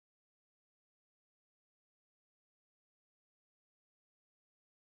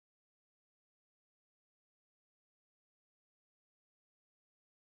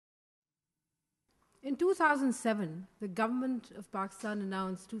In 2007, the government of Pakistan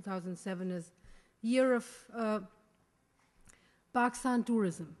announced 2007 as Year of Pakistan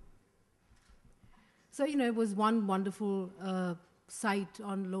Tourism. So, it was one wonderful site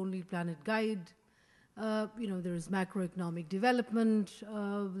on Lonely Planet Guide. There is macroeconomic development.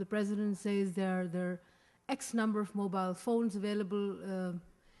 The president says there are X number of mobile phones available.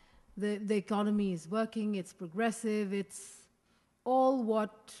 The economy is working, it's progressive, it's all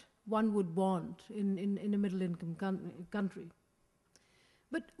what one would want in a middle-income country.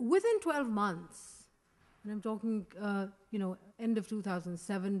 But within 12 months, and I'm talking, end of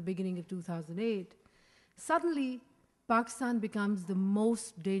 2007, beginning of 2008, suddenly Pakistan becomes the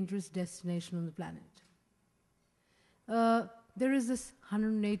most dangerous destination on the planet. There is this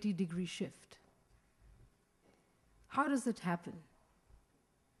 180-degree shift. How does it happen?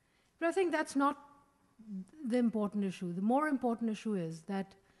 But I think that's not the important issue. The more important issue is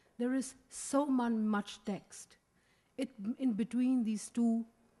that there is so much text in between these two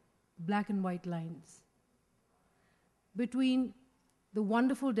black and white lines, between the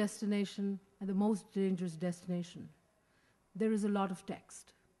wonderful destination and the most dangerous destination. There is a lot of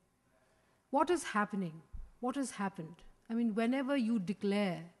text. What is happening? What has happened? I mean, whenever you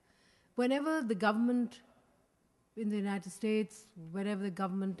declare, whenever the government in the United States, whenever the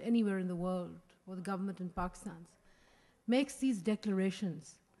government anywhere in the world, or the government in Pakistan, makes these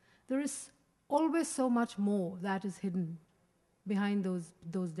declarations, there is always so much more that is hidden behind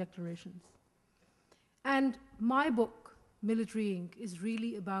those declarations. And my book, Military Ink, is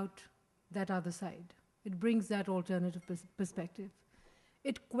really about that other side. It brings that alternative perspective.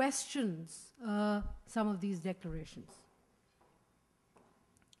 It questions some of these declarations.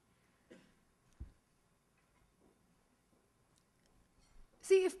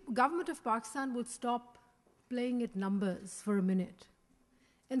 See, if government of Pakistan would stop playing at numbers for a minute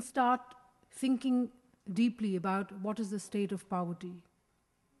and start thinking deeply about what is the state of poverty.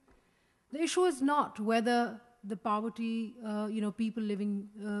 The issue is not whether the poverty, people living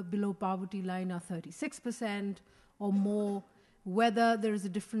below poverty line are 36% or more, whether there is a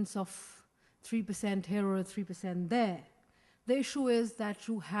difference of 3% here or 3% there. The issue is that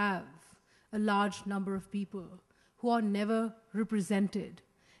you have a large number of people who are never represented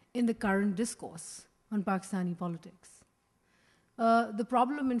in the current discourse on Pakistani politics. The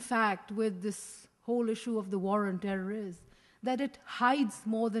problem, in fact, with this whole issue of the war on terror is that it hides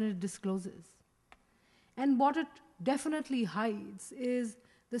more than it discloses. And what it definitely hides is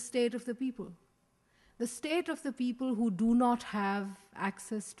the state of the people. The state of the people who do not have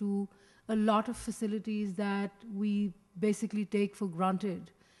access to a lot of facilities that we basically take for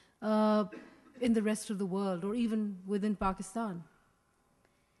granted in the rest of the world or even within Pakistan.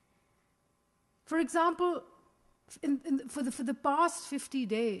 For example, for the past 50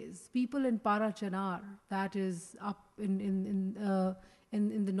 days, people in Para Chanar, that is up in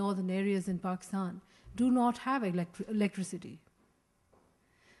the northern areas in Pakistan, do not have electricity.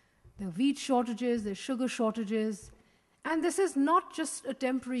 There are wheat shortages, there are sugar shortages, and this is not just a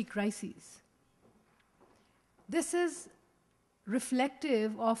temporary crisis. This is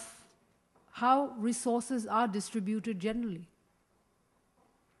reflective of how resources are distributed generally.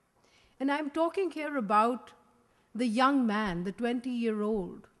 And I'm talking here about the young man, the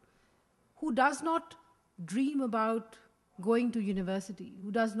 20-year-old, who does not dream about going to university,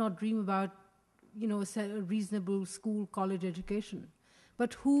 who does not dream about, a reasonable school, college education,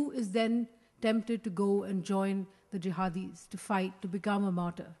 but who is then tempted to go and join the jihadis, to fight, to become a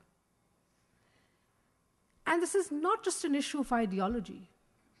martyr. And this is not just an issue of ideology.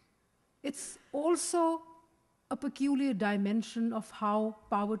 It's also a peculiar dimension of how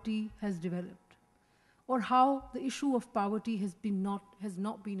poverty has developed, or how the issue of poverty has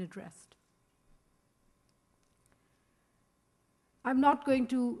not been addressed. I'm not going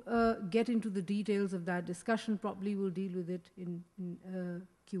to get into the details of that discussion. Probably we'll deal with it in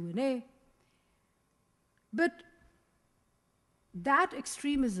Q&A. But that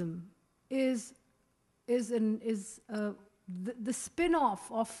extremism is the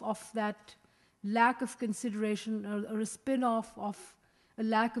spin-off of that lack of consideration, or a spin-off of a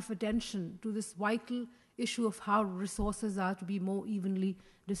lack of attention to this vital issue of how resources are to be more evenly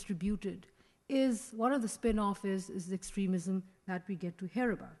distributed. Is one of the spin-off is extremism that we get to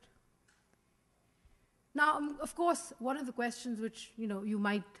hear about. Now, of course, one of the questions which you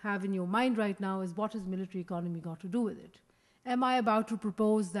might have in your mind right now is, what has military economy got to do with it? Am I about to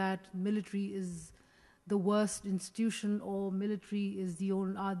propose that military is the worst institution, or military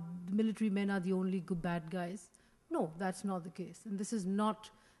men are the only good bad guys? No, that's not the case, and this is not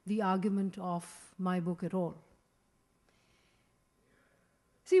the argument of my book at all.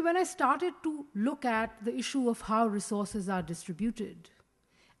 See, when I started to look at the issue of how resources are distributed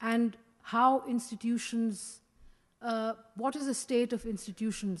and how institutions, what is the state of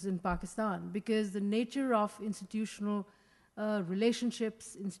institutions in Pakistan, because the nature of institutional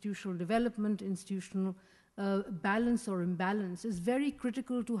relationships, institutional development, institutional balance or imbalance is very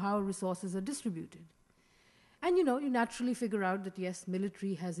critical to how resources are distributed. And you naturally figure out that yes,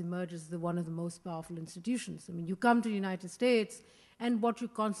 military has emerged as one of the most powerful institutions. I mean, you come to the United States, and what you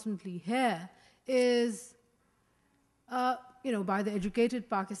constantly hear is, by the educated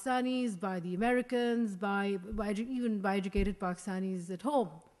Pakistanis, by the Americans, even by educated Pakistanis at home,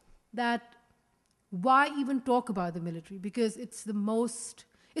 that why even talk about the military? Because it's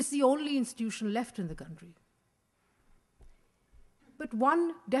the only institution left in the country. But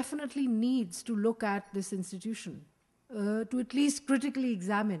one definitely needs to look at this institution to at least critically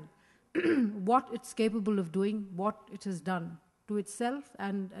examine what it's capable of doing, what it has done to itself,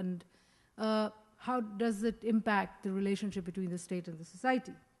 and how does it impact the relationship between the state and the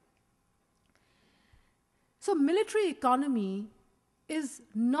society. So military economy is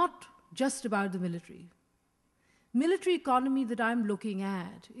not just about the military. Military economy that I'm looking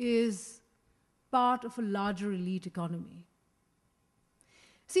at is part of a larger elite economy.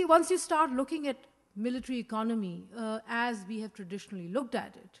 See, once you start looking at military economy as we have traditionally looked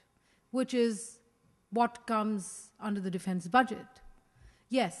at it, which is what comes under the defense budget,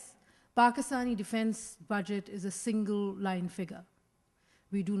 yes, Pakistani defense budget is a single line figure.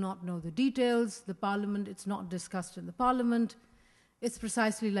 We do not know the details. The parliament, it's not discussed in the parliament. It's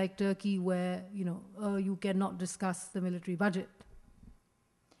precisely like Turkey where, you cannot discuss the military budget.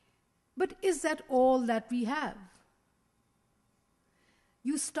 But is that all that we have?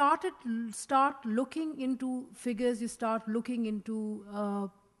 You start looking into figures, you start looking into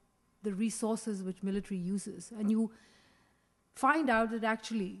the resources which military uses, and you find out that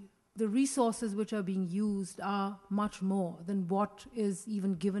actually the resources which are being used are much more than what is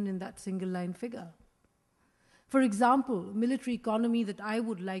even given in that single line figure. For example, military economy that I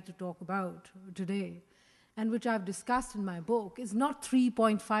would like to talk about today, and which I've discussed in my book, is not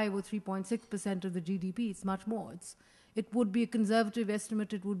 3.5 or 3.6% of the GDP, it's much more. It would be a conservative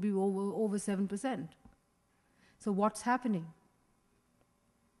estimate, it would be over 7%. So what's happening?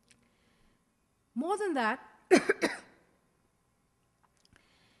 More than that,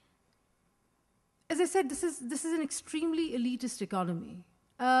 as I said, this is an extremely elitist economy,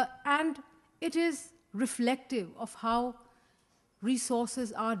 and it is reflective of how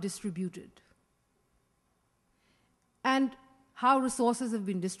resources are distributed and how resources have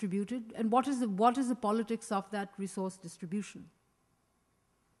been distributed and what is the politics of that resource distribution.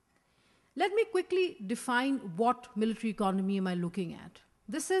 Let me quickly define what military economy am I looking at.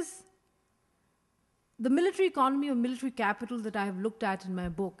 This is the military economy or military capital that I have looked at in my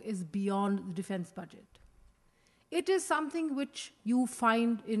book is beyond the defense budget. It is something which you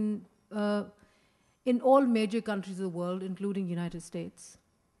find in all major countries of the world, including the United States.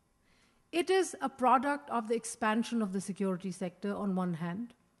 It is a product of the expansion of the security sector on one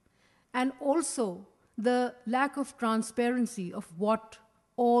hand, and also the lack of transparency of what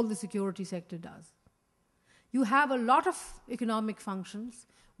all the security sector does. You have a lot of economic functions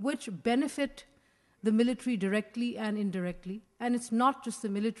which benefit the military directly and indirectly, and it's not just the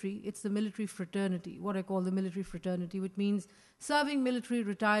military, it's the military fraternity, what I call the military fraternity, which means serving military,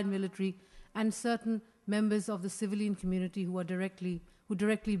 retired military, and certain members of the civilian community who directly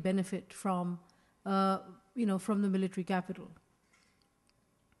benefit from the military capital.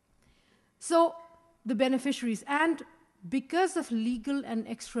 So the beneficiaries, and because of legal and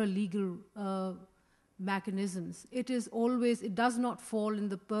extra-legal mechanisms, it does not fall in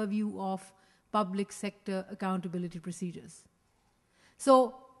the purview of public sector accountability procedures.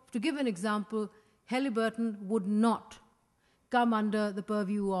 So, to give an example, Halliburton would not come under the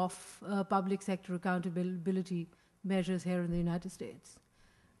purview of public sector accountability measures here in the United States.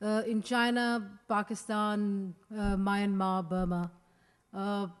 In China, Pakistan, Myanmar, Burma,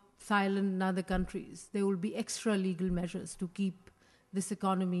 Thailand and other countries, there will be extra legal measures to keep this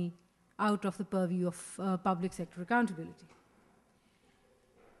economy out of the purview of public sector accountability.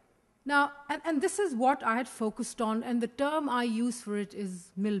 Now, and this is what I had focused on, and the term I use for it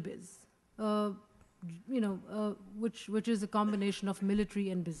is milbiz, which is a combination of military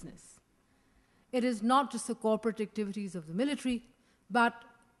and business. It is not just the corporate activities of the military, but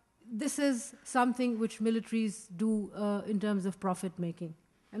this is something which militaries do in terms of profit making,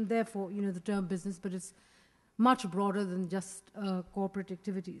 and therefore, the term business, but it's much broader than just corporate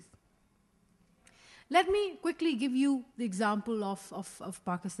activities. Let me quickly give you the example of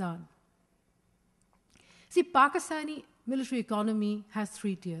Pakistan. See, Pakistani military economy has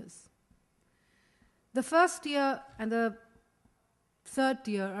 3 tiers. The first tier and the third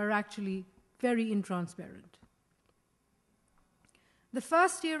tier are actually very intransparent. The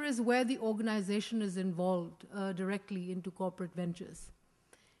first tier is where the organization is involved directly into corporate ventures.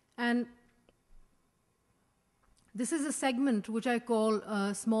 And this is a segment which I call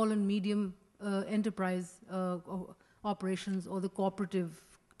small and medium enterprise operations, or the cooperative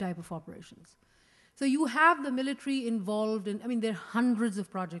type of operations. So you have the military involved in, there are hundreds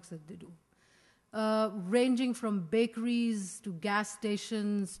of projects that they do, ranging from bakeries to gas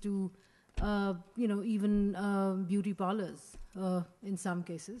stations to, even beauty parlors in some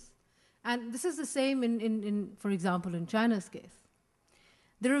cases. And this is the same in, for example, in China's case.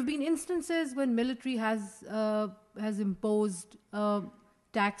 There have been instances when military has imposed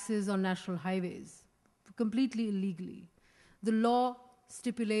taxes on national highways completely illegally. The law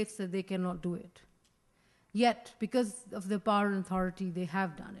stipulates that they cannot do it. Yet, because of their power and authority, they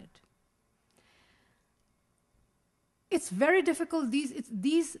have done it. It's very difficult.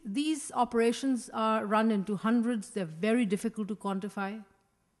 These operations are run into hundreds. They're very difficult to quantify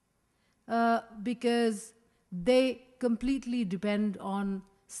because they completely depend on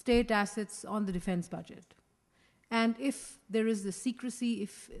state assets on the defense budget. And if there is the secrecy,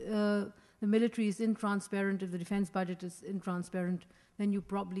 if the military is intransparent, if the defense budget is intransparent, then you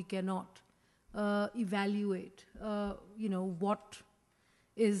probably cannot evaluate, what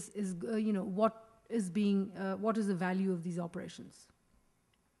is the value of these operations.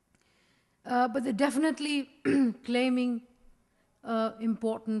 But they're definitely claiming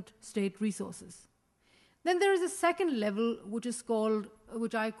important state resources. Then there is a second level, which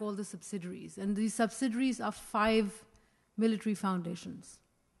I call the subsidiaries. And these subsidiaries are 5 military foundations,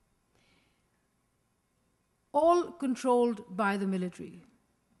 all controlled by the military.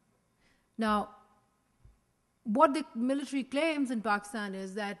 Now, what the military claims in Pakistan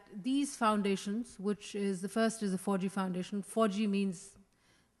is that these foundations, which is, the first is the Fauji Foundation. Fauji means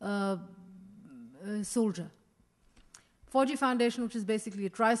soldier. Fauji Foundation, which is basically a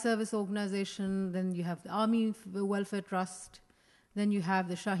tri-service organization. Then you have the Army Welfare Trust. Then you have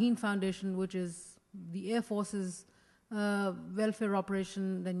the Shaheen Foundation, which is the Air Force's welfare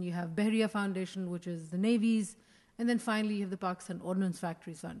operation. Then you have Bahriya Foundation, which is the Navy's. And then finally you have the Pakistan Ordnance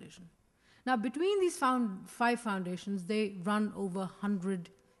Factories Foundation. Now, between these 5 foundations, they run over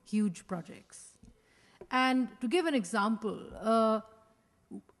 100 huge projects. And to give an example,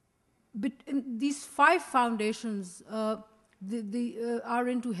 these 5 foundations are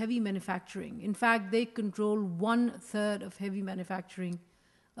into heavy manufacturing. In fact, they control 1/3 of heavy manufacturing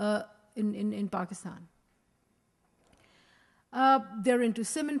in Pakistan. They're into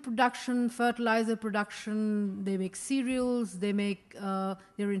cement production, fertilizer production. They make cereals.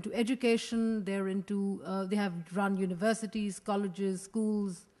 They're into education. They have run universities, colleges,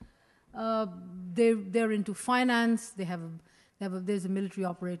 schools. They're into finance. There's a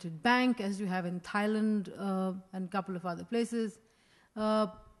military-operated bank, as you have in Thailand and a couple of other places.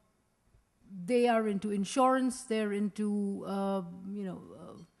 They are into insurance. They're into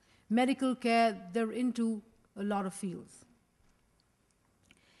medical care. They're into a lot of fields.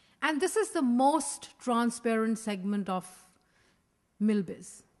 And this is the most transparent segment of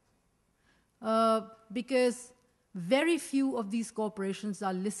milbiz, because very few of these corporations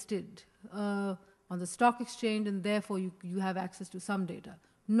are listed on the stock exchange, and therefore you have access to some data.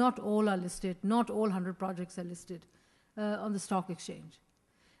 Not all are listed. Not all 100 projects are listed on the stock exchange.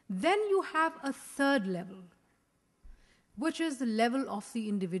 Then you have a third level, which is the level of the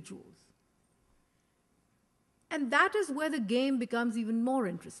individuals. And that is where the game becomes even more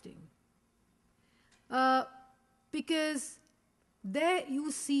interesting. Because there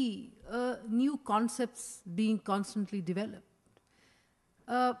you see new concepts being constantly developed.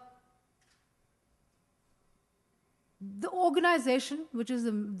 The organization, which is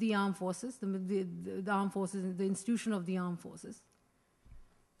the armed forces, the armed forces, the institution of the armed forces,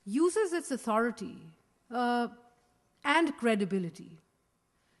 uses its authority and credibility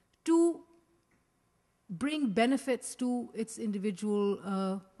to bring benefits to its individual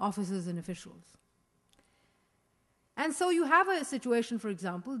officers and officials. And so you have a situation, for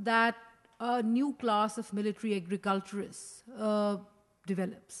example, that a new class of military agriculturists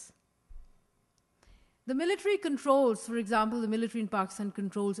develops. The military controls, for example, the military in Pakistan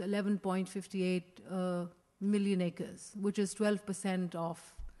controls 11.58 million acres, which is 12%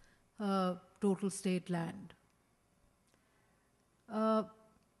 of total state land.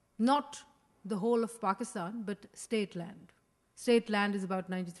 Not the whole of Pakistan, but state land. State land is about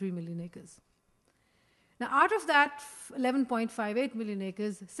 93 million acres. Now, out of that 11.58 million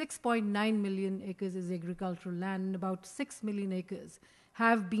acres, 6.9 million acres is agricultural land, and about 6 million acres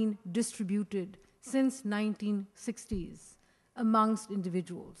have been distributed since 1960s amongst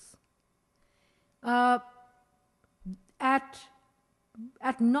individuals at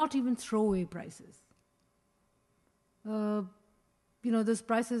not even throwaway prices. Those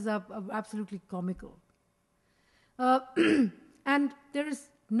prices are absolutely comical. And there is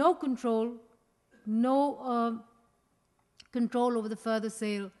no control over the further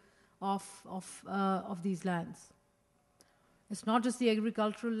sale of these lands. It's not just the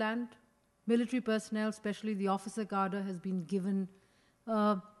agricultural land. Military personnel, especially the officer cadre, has been given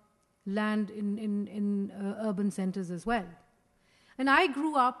land in urban centers as well. And I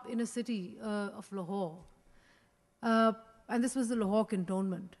grew up in a city of Lahore, and this was the Lahore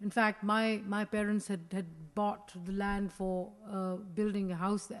cantonment. In fact, my parents had bought the land for building a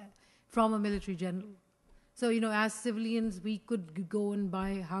house there from a military general. So, as civilians, we could go and buy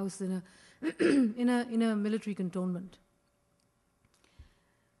a house in a military cantonment.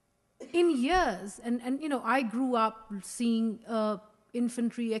 In years, and I grew up seeing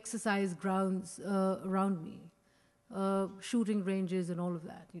infantry exercise grounds around me, shooting ranges and all of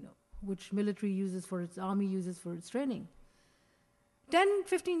that, which military uses for its, army uses for its training. 10,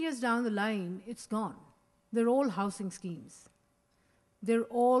 15 years down the line, it's gone. They're all housing schemes. They're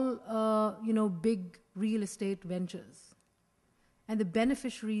all, big real estate ventures. And the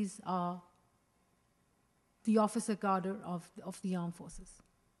beneficiaries are the officer cadre of the armed forces.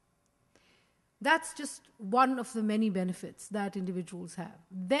 That's just one of the many benefits that individuals have.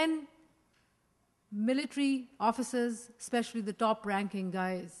 Then military officers, especially the top-ranking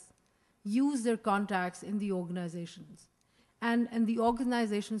guys, use their contacts in the organizations. And the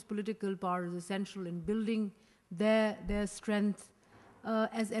organization's political power is essential in building their strength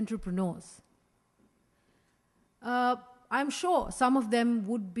as entrepreneurs. I'm sure some of them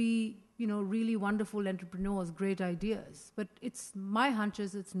would be, really wonderful entrepreneurs, great ideas. But my hunch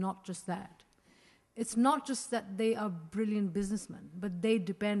is it's not just that. It's not just that they are brilliant businessmen, but they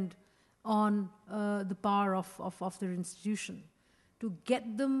depend on the power of their institution to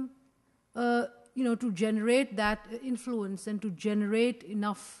get them, to generate that influence and to generate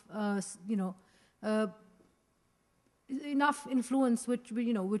enough, enough influence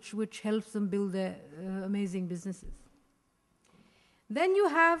which helps them build their amazing businesses. Then you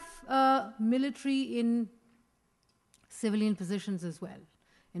have military in civilian positions as well,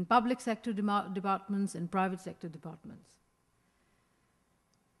 in public sector departments and private sector departments.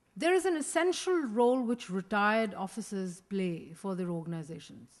 There is an essential role which retired officers play for their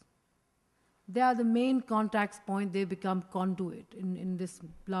organizations. They are the main contacts point. They become conduit in this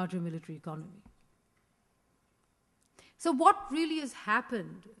larger military economy. So what really has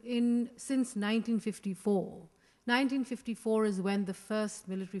happened since 1954? 1954 is when the first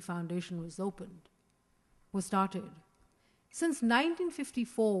military foundation was started. Since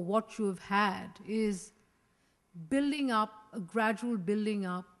 1954, what you have had is a gradual building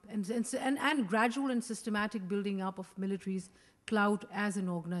up and gradual and systematic building up of military's clout as an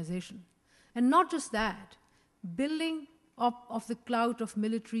organization. And not just that, building up of the clout of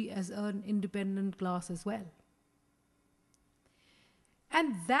military as an independent class as well.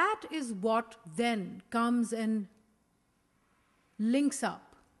 And that is what then comes and links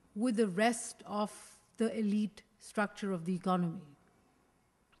up with the rest of the elite structure of the economy.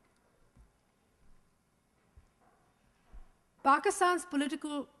 Pakistan's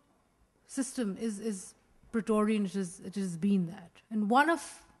political system is Praetorian. It has been that. And one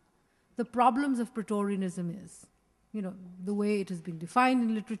of the problems of Praetorianism is, the way it has been defined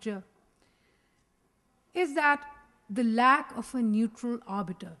in literature, is that the lack of a neutral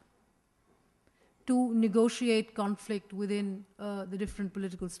arbiter to negotiate conflict within the different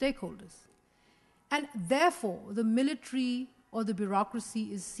political stakeholders. And therefore, the military or the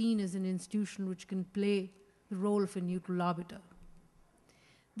bureaucracy is seen as an institution which can play the role of a neutral arbiter.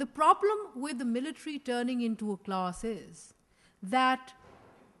 The problem with the military turning into a class is that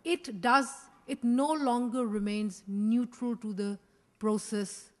it no longer remains neutral to the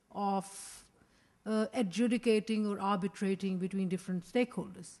process of adjudicating or arbitrating between different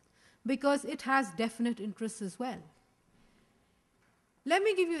stakeholders, because it has definite interests as well. Let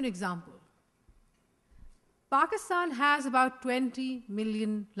me give you an example. Pakistan has about 20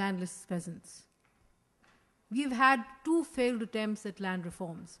 million landless peasants. We've had 2 failed attempts at land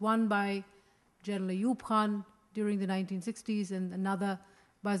reforms, one by General Ayub Khan during the 1960s and another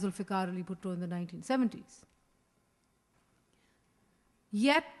by Zulfikar Ali Bhutto in the 1970s.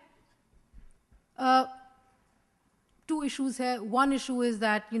 Yet, 2 issues here. One issue is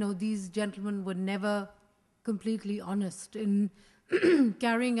that, these gentlemen were never completely honest in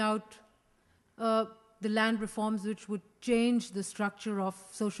carrying out the land reforms which would change the structure of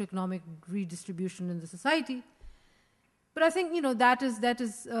socioeconomic redistribution in the society. But I think that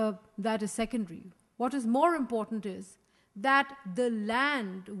is secondary. What is more important is that the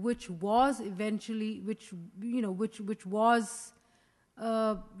land which was eventually which was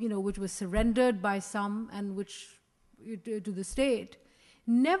surrendered by some and which to the state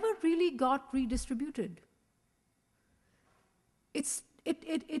never really got redistributed. It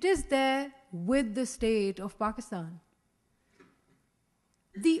is there with the state of Pakistan.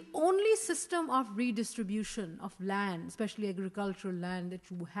 The only system of redistribution of land, especially agricultural land, that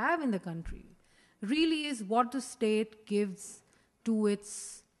you have in the country really is what the state gives to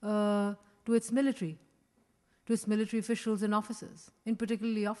its military, to its military officials and officers, in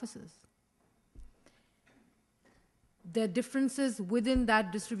particularly officers. There are differences within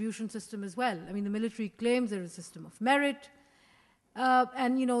that distribution system as well. I mean, the military claims there is a system of merit,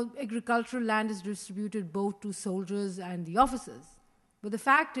 and agricultural land is distributed both to soldiers and the officers. But the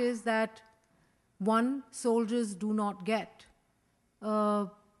fact is that, one, soldiers do not get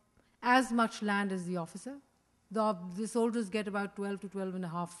as much land as the officer. The soldiers get about 12 to 12 and a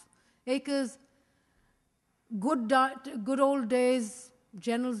half acres. Good old days,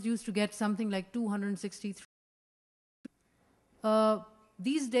 generals used to get something like 263.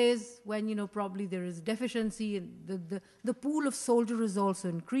 These days, when probably there is deficiency and the pool of soldiers is also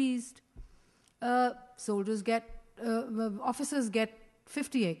increased, officers get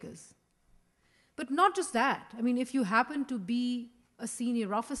 50 acres. But not just that. I mean, if you happen to be a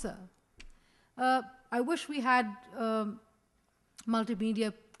senior officer, I wish we had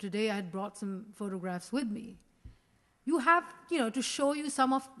multimedia today. I had brought some photographs with me. You have, to show you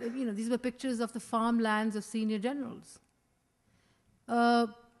some of, these were pictures of the farmlands of senior generals.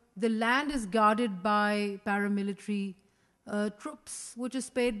 The land is guarded by paramilitary troops, which is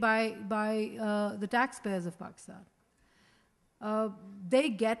paid by the taxpayers of Pakistan. They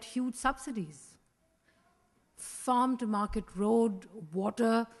get huge subsidies. Farm to market road,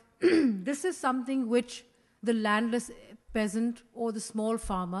 water. This is something which the landless peasant or the small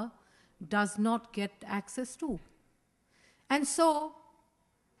farmer does not get access to. And so,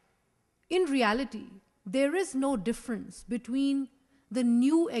 in reality, there is no difference between the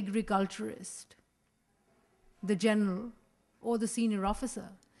new agriculturist, the general or the senior officer,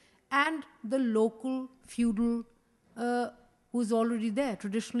 and the local feudal who's already there,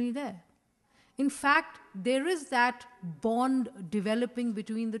 traditionally there. In fact, there is that bond developing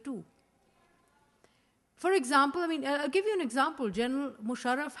between the two. For example, I'll give you an example. General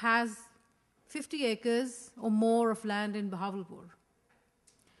Musharraf has 50 acres or more of land in Bahawalpur.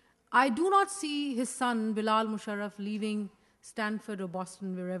 I do not see his son, Bilal Musharraf, leaving Stanford or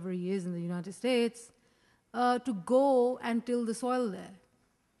Boston, wherever he is in the United States, to go and till the soil there,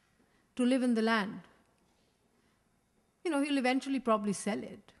 to live in the land. He'll eventually probably sell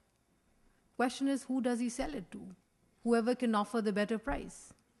it. Question is, who does he sell it to? Whoever can offer the better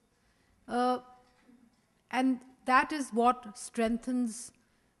price. And that is what strengthens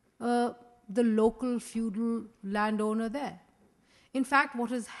the local feudal landowner there. In fact, what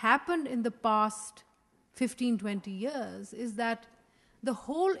has happened in the past 15, 20 years is that the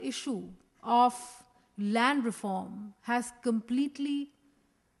whole issue of land reform has completely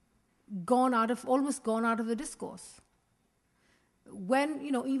almost gone out of the discourse. When,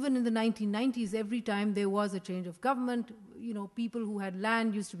 even in the 1990s, every time there was a change of government, people who had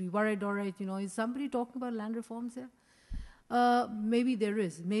land used to be worried, all right, is somebody talking about land reforms here? Maybe there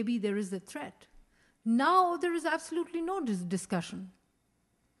is. Maybe there is a threat. Now there is absolutely no discussion.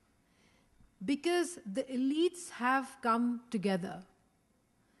 Because the elites have come together.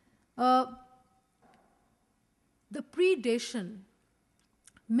 The predation,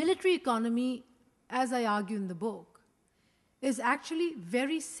 military economy, as I argue in the book, is actually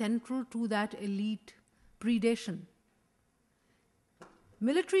very central to that elite predation.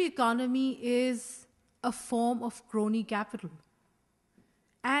 Military economy is a form of crony capital.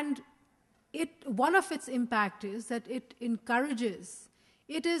 And one of its impact is that it encourages,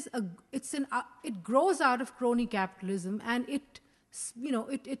 it grows out of crony capitalism, and it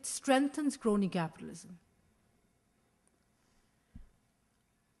strengthens crony capitalism.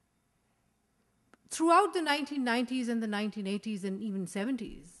 Throughout the 1990s and the 1980s and even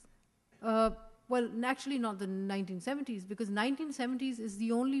 70s, well, actually not the 1970s, because 1970s is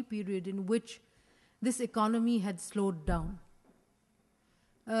the only period in which this economy had slowed down.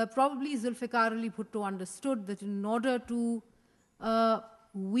 Probably Zulfikar Ali Bhutto understood that in order to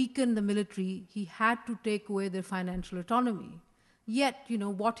weaken the military, he had to take away their financial autonomy. Yet,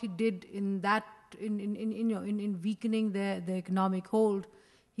 what he did in that, in weakening their economic hold,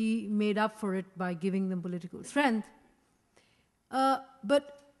 he made up for it by giving them political strength.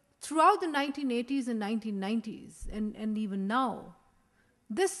 But throughout the 1980s and 1990s, and even now,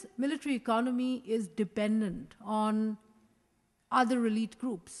 this military economy is dependent on other elite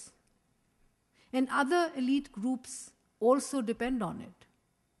groups. And other elite groups also depend on it.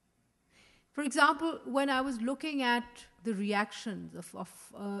 For example, when I was looking at the reactions of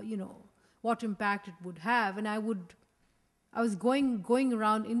what impact it would have, and I was going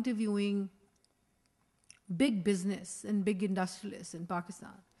around interviewing big business and big industrialists in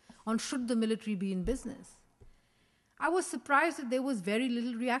Pakistan on should the military be in business. I was surprised that there was very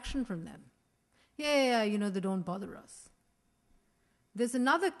little reaction from them. Yeah, they don't bother us. There's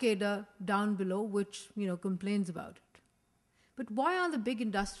another cadre down below which, complains about it. But why aren't the big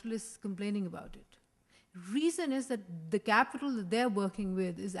industrialists complaining about it? Reason is that the capital that they're working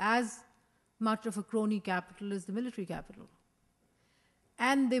with is as much of a crony capital as the military capital.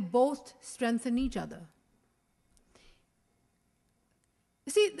 And they both strengthen each other.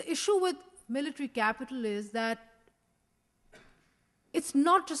 You see, the issue with military capital is that it's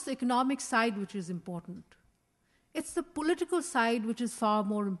not just the economic side which is important. It's the political side which is far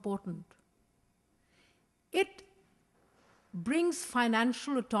more important. It brings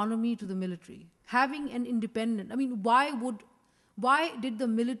financial autonomy to the military, having an independent. I mean, why did the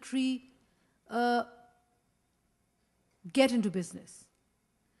military get into business?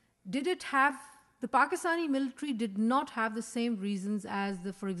 The Pakistani military did not have the same reasons as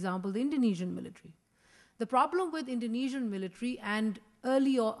for example, the Indonesian military. The problem with Indonesian military and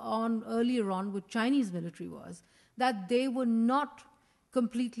earlier on with Chinese military was that they were not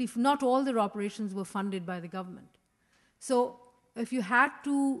all their operations were funded by the government. So if you had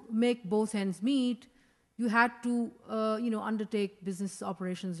to make both ends meet, you had to undertake business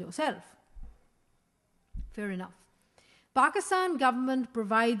operations yourself. Fair enough. Pakistan government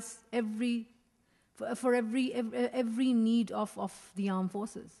provides for every need of the armed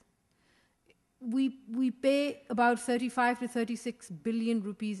forces. We pay about 35 to 36 billion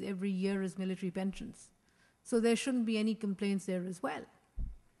rupees every year as military pensions. So there shouldn't be any complaints there as well.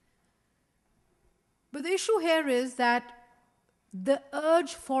 But the issue here is that the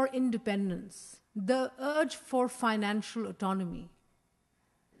urge for independence, the urge for financial autonomy,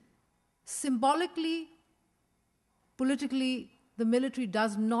 symbolically, politically, the military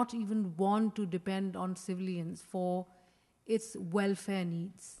does not even want to depend on civilians for its welfare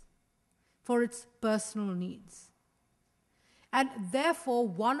needs, for its personal needs. And therefore,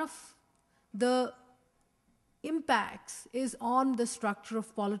 one of the impacts is on the structure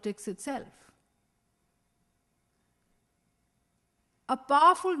of politics itself. A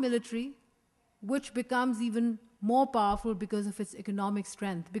powerful military, which becomes even more powerful because of its economic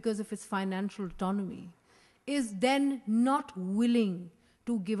strength, because of its financial autonomy, is then not willing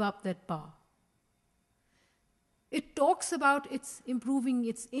to give up that power. It talks about improving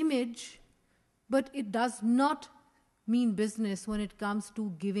its image, but it does not mean business when it comes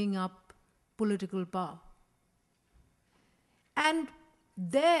to giving up political power. And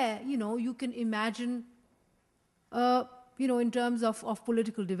there, you can imagine, in terms of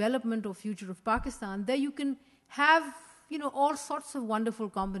political development or future of Pakistan, there you can have, all sorts of wonderful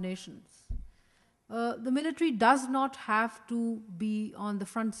combinations. The military does not have to be on the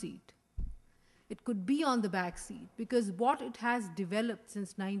front seat. It could be on the back seat, because what it has developed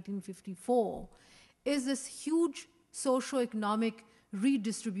since 1954 is this huge socio-economic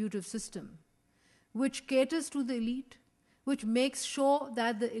redistributive system which caters to the elite, which makes sure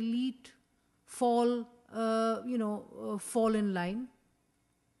that the elite fall in line.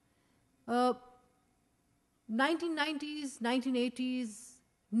 1990s, 1980s,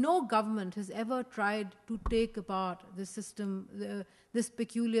 no government has ever tried to take apart this system, this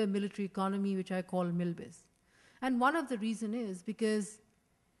peculiar military economy, which I call milbiz. And one of the reasons is because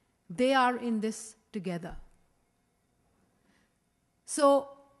they are in this together. So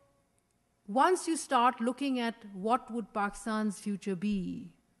once you start looking at what would Pakistan's future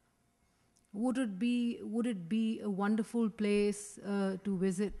be, would it be a wonderful place to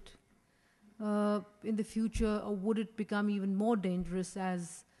visit in the future, or would it become even more dangerous,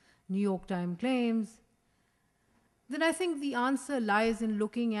 as New York Times claims? Then I think the answer lies in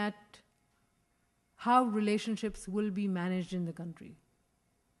looking at how relationships will be managed in the country.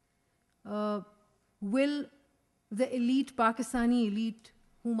 Will the elite, Pakistani elite,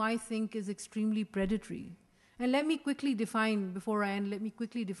 whom I think is extremely predatory, and let me quickly define, before I end, let me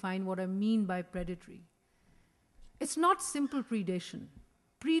quickly define what I mean by predatory. It's not simple predation.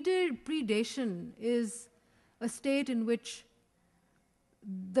 Predation is a state in which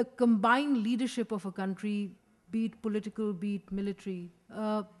the combined leadership of a country, be it political, be it military,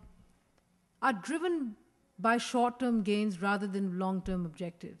 are driven by short-term gains rather than long-term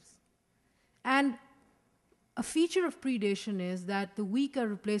objectives. And a feature of predation is that the weak are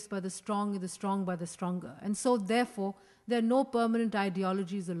replaced by the strong and the strong by the stronger. And so, therefore, there are no permanent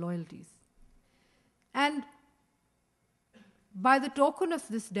ideologies or loyalties. And by the token of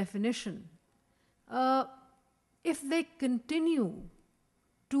this definition, if they continue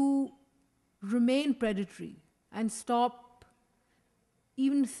to remain predatory and stop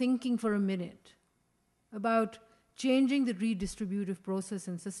even thinking for a minute about changing the redistributive process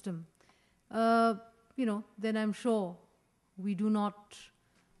and system, then I'm sure we do not,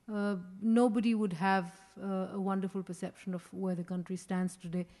 nobody would have a wonderful perception of where the country stands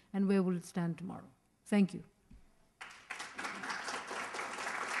today and where will it stand tomorrow. Thank you. I'm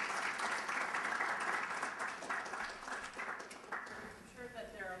sure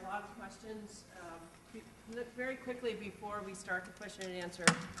that there are a lot of questions. Very quickly before we start the question and answer,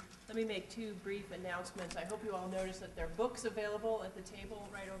 let me make two brief announcements. I hope you all notice that there are books available at the table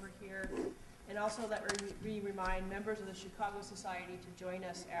right over here. And also that we remind members of the Chicago Society to join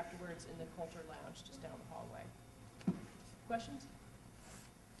us afterwards in the Culture Lounge just down the hallway. Questions?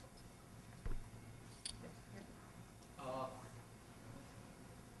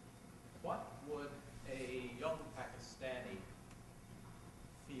 What would a young Pakistani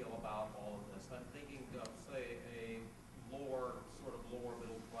feel about all of this? I'm thinking of, say, a lower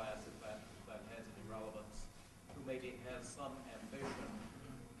middle class, if that has any relevance, who maybe has some ambition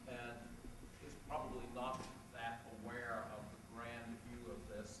and is probably not that aware of the grand view of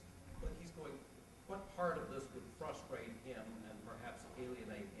this, but he's going, what part of this would frustrate him and perhaps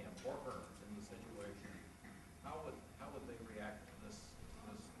alienate him or her in the situation? How would they react to this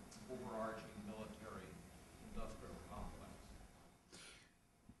overarching military-industrial complex?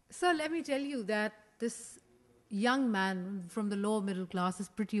 Sir, let me tell you that this young man from the lower middle class is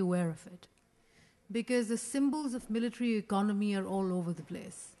pretty aware of it, because the symbols of military economy are all over the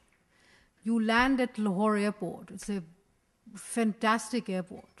place. You land at Lahore airport. It's a fantastic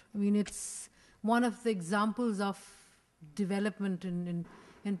airport. I mean, it's one of the examples of development in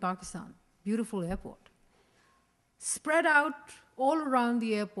Pakistan. Beautiful airport. Spread out all around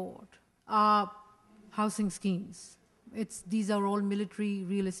the airport are housing schemes. These are all military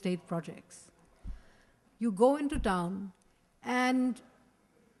real estate projects. You go into town and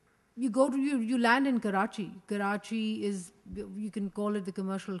you land in Karachi. Karachi is, you can call it the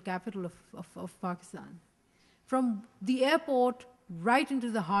commercial capital of Pakistan. From the airport right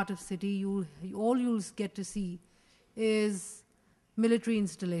into the heart of city, all you'll get to see is military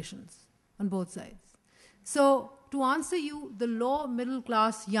installations on both sides. So, to answer you, the lower middle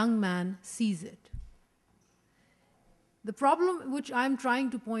class young man sees it. The problem which I'm trying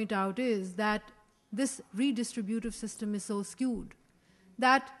to point out is that this redistributive system is so skewed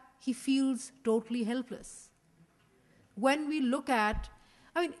that he feels totally helpless. When we look at,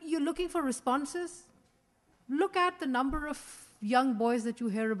 you're looking for responses? Look at the number of young boys that you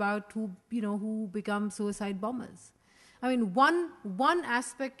hear about who become suicide bombers. One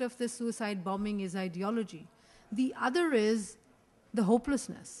aspect of this suicide bombing is ideology. The other is the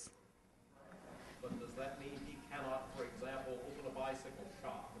hopelessness. But does that mean he cannot, for example, open a bicycle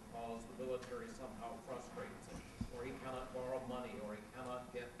shop because the military somehow frustrates him, or he cannot borrow money, or he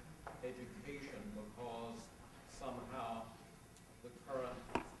cannot get education because somehow the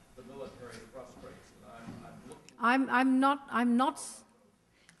military frustrates him? I'm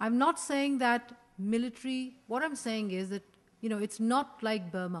not saying that military. What I'm saying is that it's not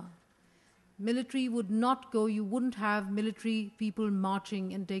like Burma. Military would not go. You wouldn't have military people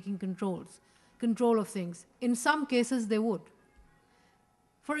marching and taking control of things. In some cases, they would.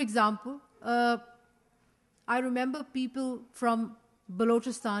 For example, I remember people from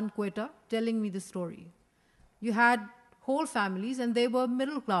Balochistan, Quetta, telling me the story. You had whole families, and they were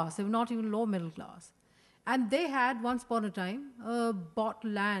middle class. They were not even low middle class. And they had, once upon a time, bought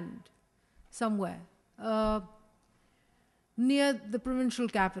land somewhere near the provincial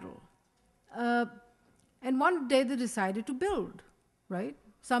capital. And one day they decided to build, right?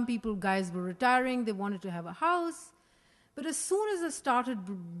 Some guys were retiring, they wanted to have a house. But as soon as they started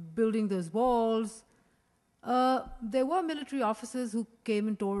building those walls, there were military officers who came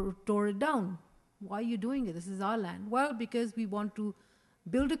and tore it down. Why are you doing it? This is our land. Well, because we want to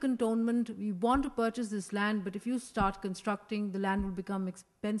build a cantonment, we want to purchase this land, but if you start constructing, the land will become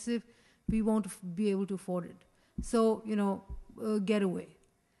expensive, we won't be able to afford it. So, get away.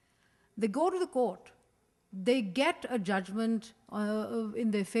 They go to the court. They get a judgment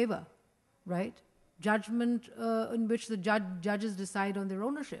in their favor, right? judgment in which the judges decide on their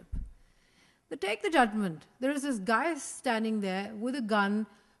ownership. They take the judgment. There is this guy standing there with a gun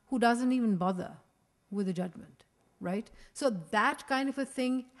who doesn't even bother with the judgment, right? So that kind of a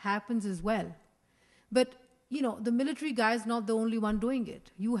thing happens as well. But, the military guy is not the only one doing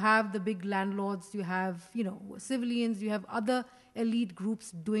it. You have the big landlords, you have, civilians, you have other elite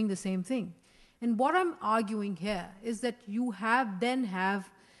groups doing the same thing. And what I'm arguing here is that you then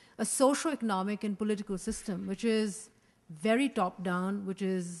have a socio-economic and political system which is very top-down, which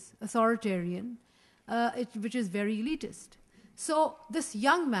is authoritarian, which is very elitist. So this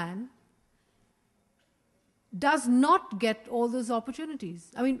young man does not get all those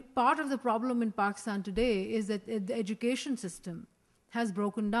opportunities. I mean, part of the problem in Pakistan today is that the education system has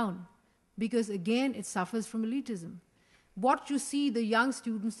broken down because, again, it suffers from elitism. What you see, the young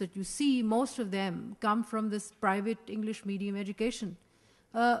students that you see, most of them come from this private English medium education,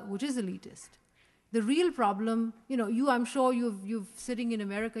 which is elitist. The real problem, I'm sure you've sitting in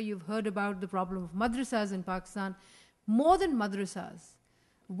America, you've heard about the problem of madrasas in Pakistan. More than madrasas,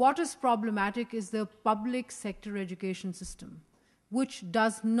 what is problematic is the public sector education system, which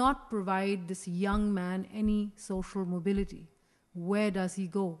does not provide this young man any social mobility. Where does he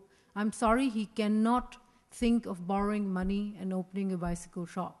go? I'm sorry, he cannot think of borrowing money and opening a bicycle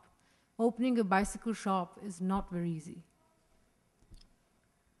shop. Opening a bicycle shop is not very easy.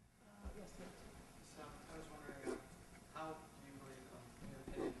 So I was wondering, how do you believe, in your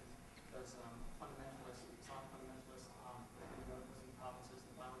opinion, does Islam fundamentalists in the Muslim provinces,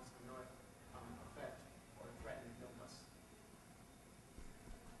 the violence in the north, affect or threaten Muslims?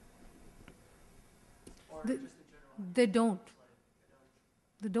 Or just in general? They don't.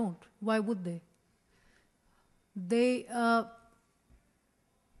 They don't. Why would they? They,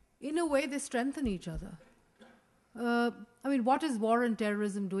 in a way, they strengthen each other. What is war and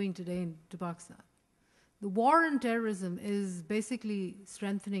terrorism doing today to Pakistan? The war and terrorism is basically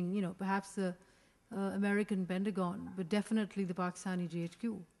strengthening, perhaps the American Pentagon, but definitely the Pakistani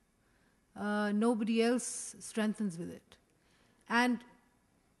GHQ. Nobody else strengthens with it. And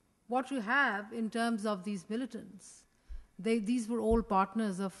what you have in terms of these militants, these were all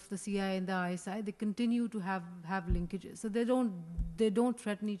partners of the CIA and the ISI. They continue to have linkages, so they don't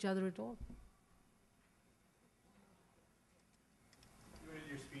threaten each other at all. You ended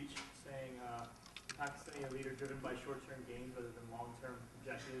your speech saying Pakistani are leader driven by short-term gains rather than long-term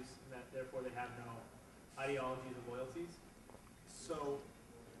objectives, and that therefore they have no ideologies or loyalties. So,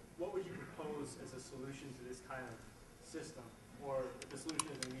 what would you propose as a solution to this kind of system, or if the solution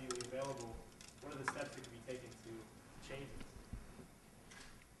is immediately available, what are the steps that can be taken to change it?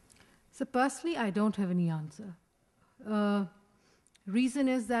 So personally, I don't have any answer. Reason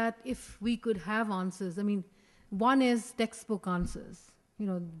is that if we could have answers, one is textbook answers,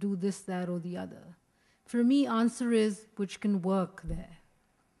 do this, that, or the other. For me, answer is which can work there.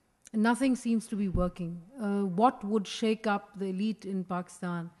 And nothing seems to be working. What would shake up the elite in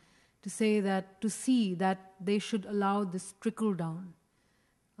Pakistan to see that they should allow this trickle down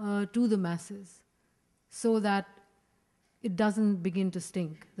to the masses so that it doesn't begin to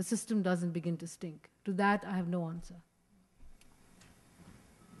stink. The system doesn't begin to stink. To that, I have no answer.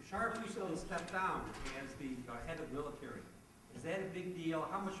 Musharraf recently stepped down as the head of military. Is that a big deal?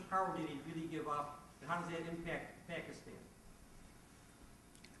 How much power did he really give up? And how does that impact Pakistan?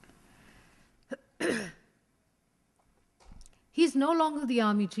 He's no longer the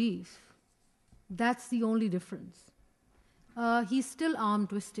army chief. That's the only difference. He's still arm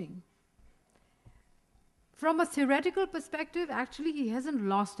twisting. From a theoretical perspective, actually, he hasn't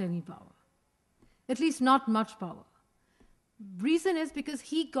lost any power. At least not much power. Reason is because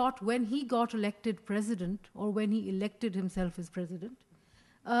when he got elected president, or when he elected himself as president,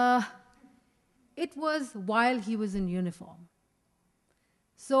 it was while he was in uniform.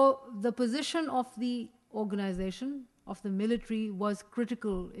 So the position of the organization, of the military, was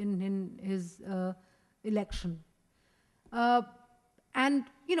critical in his election. And,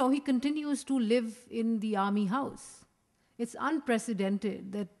 he continues to live in the army house. It's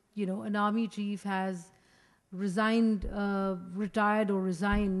unprecedented that, an army chief has retired or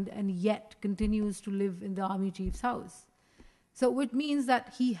resigned, and yet continues to live in the army chief's house. So it means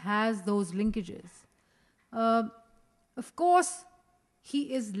that he has those linkages. Of course,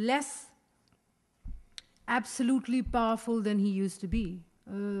 he is less absolutely powerful than he used to be.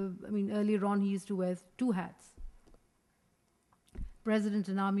 Earlier on he used to wear two hats, president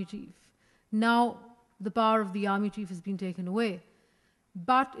and army chief. Now the power of the army chief has been taken away.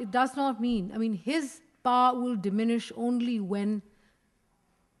 But it does not mean, his power will diminish only when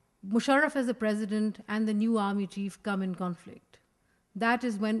Musharraf as a president and the new army chief come in conflict. That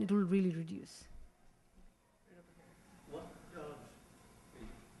is when it will really reduce.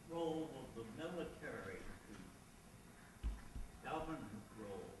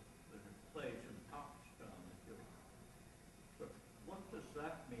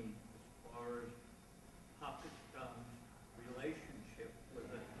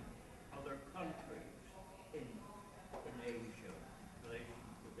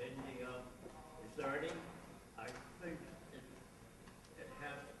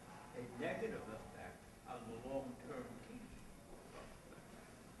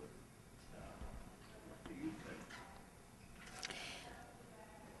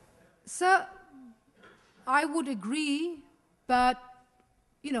 I would agree, but,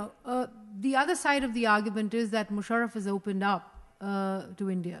 the other side of the argument is that Musharraf has opened up to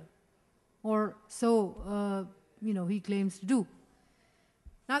India, or so, he claims to do.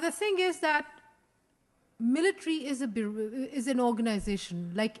 Now, the thing is that military is an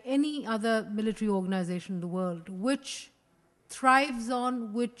organization, like any other military organization in the world, which thrives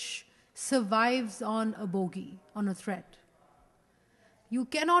on, which survives on a bogey, on a threat. You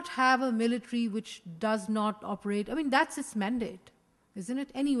cannot have a military which does not operate. I mean, that's its mandate, isn't it?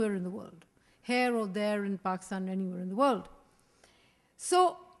 Anywhere in the world, here or there in Pakistan, anywhere in the world.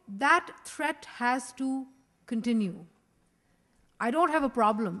 So that threat has to continue. I don't have a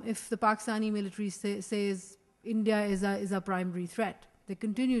problem if the Pakistani military says India is a primary threat. They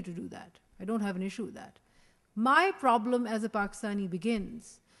continue to do that. I don't have an issue with that. My problem as a Pakistani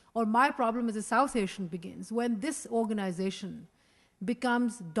begins, or my problem as a South Asian begins, when this organization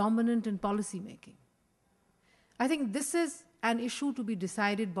becomes dominant in policy making. I think this is an issue to be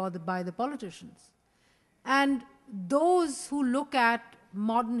decided by the politicians. And those who look at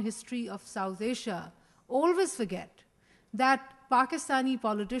modern history of South Asia always forget that Pakistani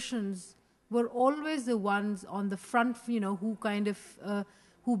politicians were always the ones on the front,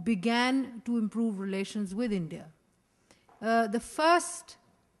 who began to improve relations with India. The first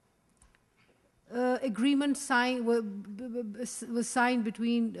agreement was signed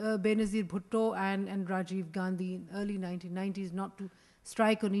between Benazir Bhutto and Rajiv Gandhi in early 1990s, not to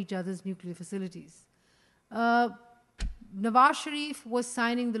strike on each other's nuclear facilities. Nawaz Sharif was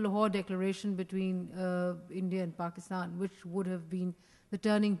signing the Lahore Declaration between India and Pakistan, which would have been the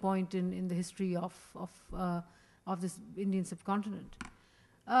turning point in the history of this Indian subcontinent.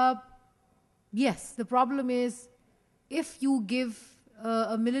 Yes, the problem is if you give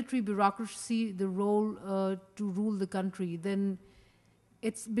a military bureaucracy the role to rule the country, then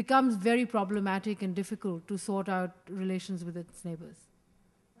it becomes very problematic and difficult to sort out relations with its neighbors.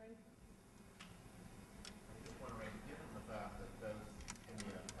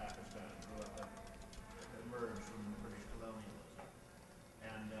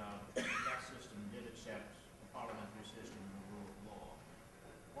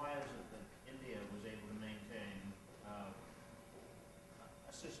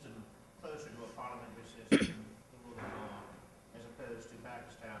 System closer to a parliamentary system, the rule of law, as opposed to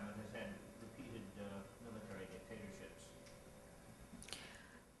Pakistan that has had repeated military dictatorships?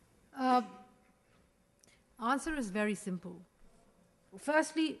 Answer is very simple.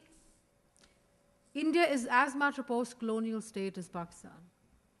 Firstly, India is as much a post-colonial state as Pakistan.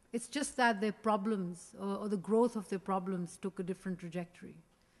 It's just that their problems, or the growth of their problems, took a different trajectory.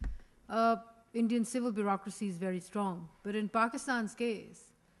 Indian civil bureaucracy is very strong, but in Pakistan's case,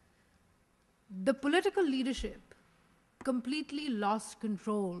 the political leadership completely lost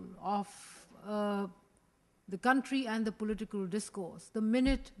control of the country and the political discourse the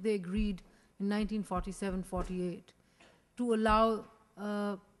minute they agreed in 1947-48 to allow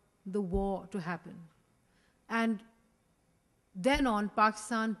the war to happen. And then on,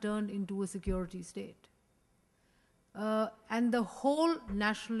 Pakistan turned into a security state. And the whole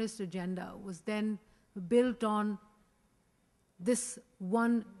nationalist agenda was then built on this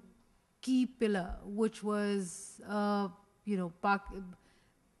one key pillar, which was, an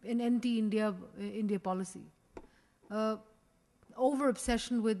anti-India policy,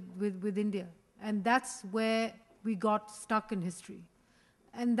 over-obsession with India. And that's where we got stuck in history.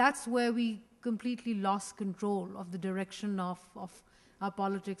 And that's where we completely lost control of the direction of our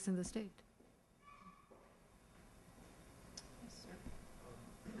politics in the state.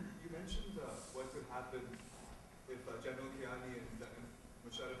 You mentioned what could happen if General Kiani and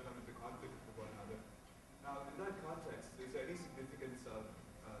Musharraf come into conflict with one another. Now, in that context, is there any significance of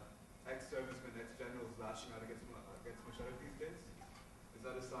ex-servicemen, ex-generals lashing out against Musharraf these days? Is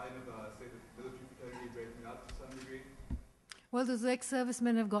that a sign of, say, the military fraternity breaking up to some degree? Well, those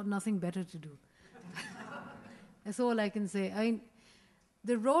ex-servicemen have got nothing better to do. That's all I can say. I mean,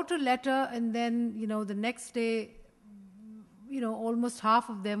 they wrote a letter, and then, the next day, almost half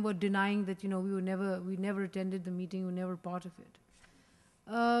of them were denying that, we never attended the meeting, we were never part of it.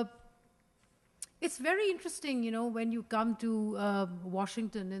 It's very interesting, when you come to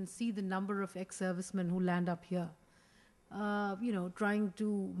Washington and see the number of ex-servicemen who land up here, trying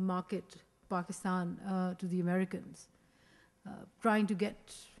to market Pakistan to the Americans, trying to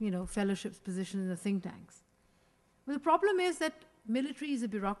get, fellowships, positions in the think tanks. But the problem is that military is a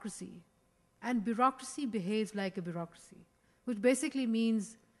bureaucracy, and bureaucracy behaves like a bureaucracy, which basically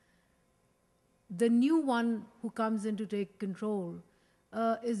means the new one who comes in to take control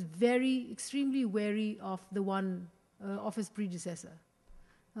is extremely wary of the one of his predecessor.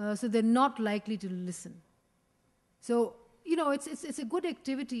 So they're not likely to listen. So, it's a good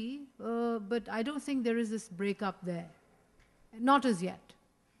activity, but I don't think there is this breakup there. Not as yet.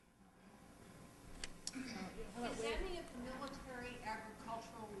 Is any of the military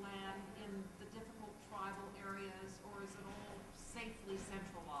agricultural land in the difficult tribal areas, or is it all safely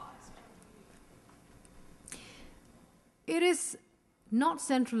centralized? It is not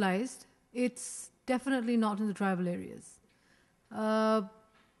centralized. It's definitely not in the tribal areas.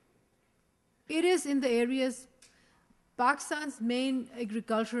 It is in the areas. Pakistan's main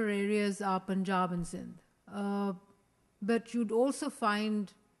agricultural areas are Punjab and Sindh. But you'd also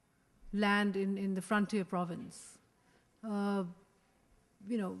find land in the frontier province.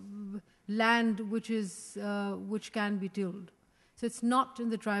 Land which can be tilled. So it's not in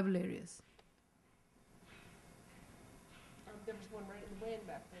the tribal areas. There was one right in the way in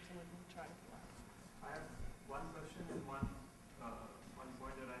back there, someone trying to fly. I have one question and one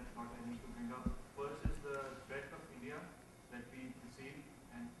point that I thought I need to bring up. First is the threat of India that we perceive,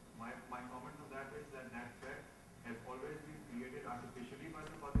 and my comment on that is that threat has always been created artificially by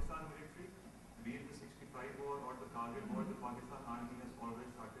the Pakistan military, be it the 65 war or the Kargil war. The Pakistan army has always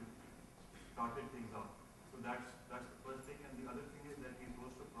started things off. So that's the first thing, and the other thing is that these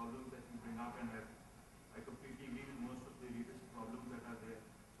host of problems that you bring up, and I completely agree with most of the latest problems that are there.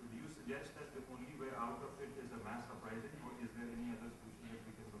 So do you suggest that the only way out of it is a mass uprising, or is there any other solution that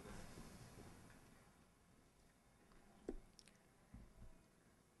we can look at?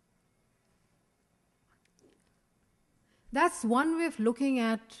 That's one way of looking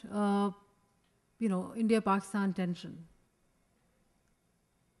at, India-Pakistan tension.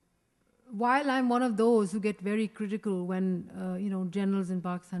 While I'm one of those who get very critical when, generals in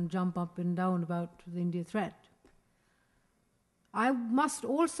Pakistan jump up and down about the India threat, I must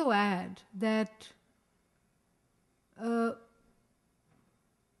also add that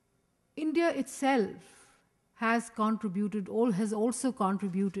India itself has also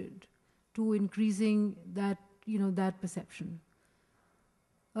contributed to increasing that perception.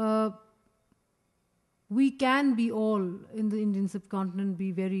 We can be all in the Indian subcontinent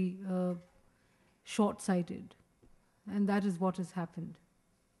be very short-sighted, and that is what has happened.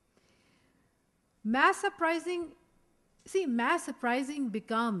 Mass uprising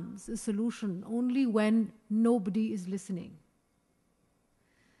becomes a solution only when nobody is listening.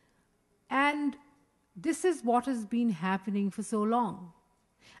 And this is what has been happening for so long.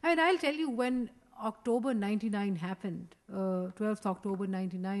 I'll tell you, when October 99 happened, 12th October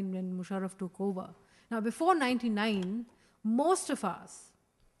 99, when Musharraf took over. Now, before 99, most of us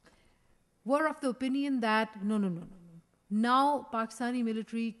were of the opinion that, no. Now, Pakistani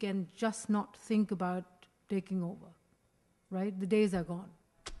military can just not think about taking over, right? The days are gone.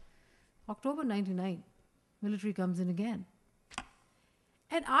 October 99, military comes in again.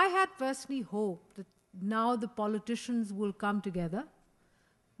 And I had personally hoped that now the politicians will come together.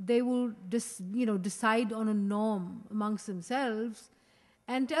 They will decide on a norm amongst themselves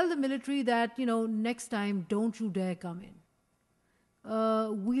and tell the military that, next time, don't you dare come in.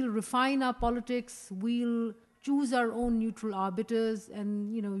 We'll refine our politics, we'll choose our own neutral arbiters,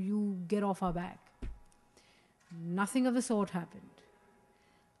 and, you get off our back. Nothing of the sort happened.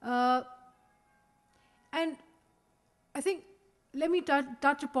 And I think, let me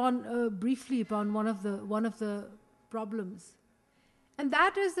touch upon briefly upon one of the problems. And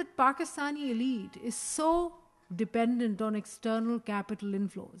that is that Pakistani elite is so dependent on external capital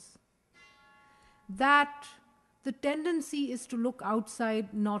inflows that the tendency is to look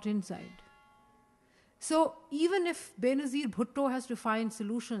outside, not inside. So even if Benazir Bhutto has to find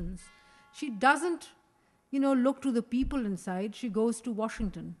solutions, she doesn't, look to the people inside. She goes to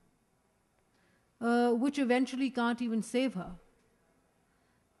Washington, which eventually can't even save her.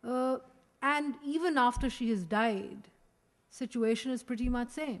 And even after she has died, situation is pretty much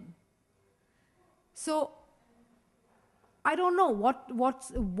same. So I don't know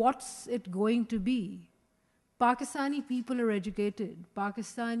what's it going to be. Pakistani people are educated.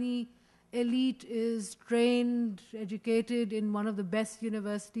 Pakistani elite is trained, educated in one of the best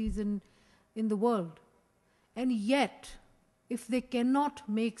universities in the world. And yet, if they cannot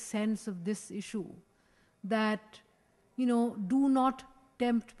make sense of this issue, that, do not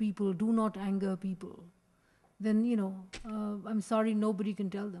tempt people, do not anger people, then, I'm sorry, nobody can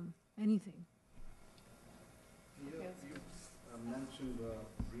tell them anything. You mentioned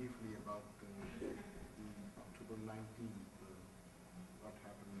briefly about the October 19th, what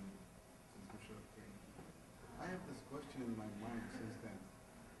happened since Musharraf came. I have this question in my mind since then.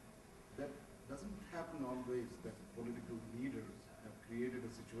 That doesn't happen always that political leaders have created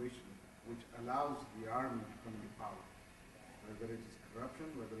a situation which allows the army to come to power, whether it is corruption,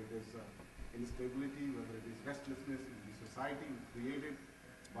 whether it is instability, whether it is restlessness in the society created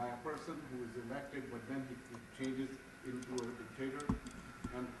by a person who is elected, but then he changes into a dictator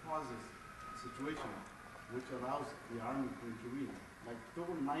and causes a situation which allows the army to intervene. Like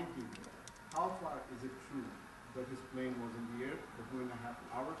October 19th, how far is it true that his plane was in the air for 2.5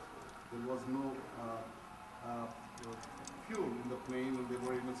 hours? There was no fuel in the plane, and there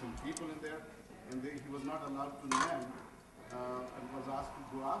were even some people in there, and he was not allowed to land and was asked to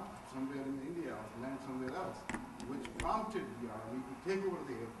go out somewhere in India or land somewhere else, which prompted the army to take over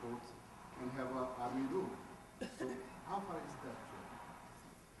the airports and have an army rule. So how far is that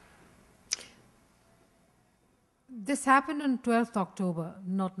true? This happened on 12th October,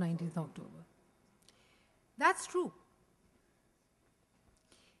 not 19th October. That's true.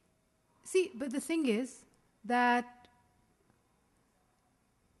 See, but the thing is that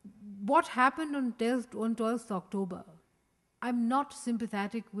what happened on 12th October, I'm not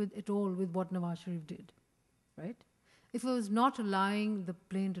sympathetic with at all with what Nawaz Sharif did, right? If I was not allowing the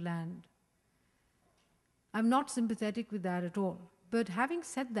plane to land, I'm not sympathetic with that at all. But having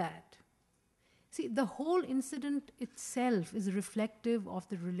said that, see, the whole incident itself is reflective of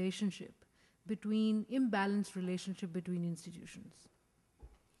the imbalanced relationship between institutions.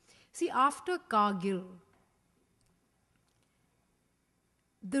 See, after Kargil,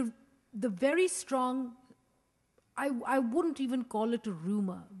 the very strong, I wouldn't even call it a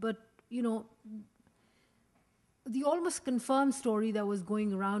rumor, but, the almost confirmed story that was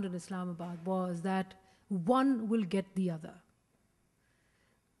going around in Islamabad was that one will get the other.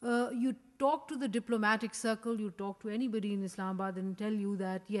 You talk to the diplomatic circle, you talk to anybody in Islamabad and tell you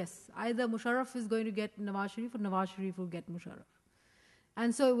that, yes, either Musharraf is going to get Nawaz Sharif or Nawaz Sharif will get Musharraf.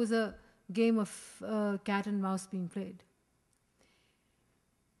 And so it was a game of cat and mouse being played.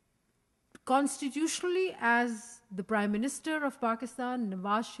 Constitutionally, as the Prime Minister of Pakistan,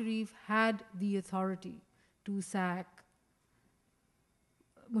 Nawaz Sharif had the authority to sack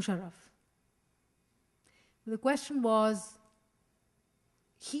Musharraf. The question was,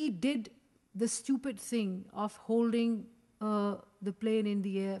 he did the stupid thing of holding the plane in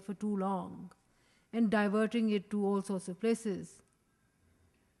the air for too long and diverting it to all sorts of places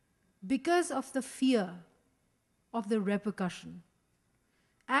because of the fear of the repercussion.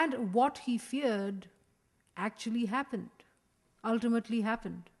 And what he feared actually happened, ultimately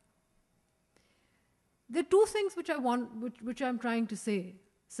happened. There are two things which I'm trying to say,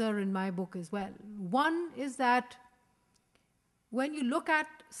 sir, in my book as well. One is that when you look at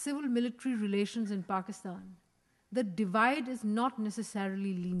civil-military relations in Pakistan, the divide is not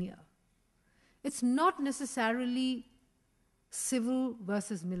necessarily linear. It's not necessarily civil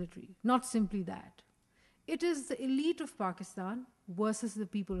versus military, not simply that. It is the elite of Pakistan versus the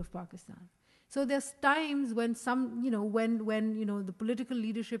people of Pakistan. So there's times when when the political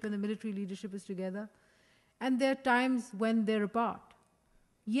leadership and the military leadership is together, and there are times when they're apart.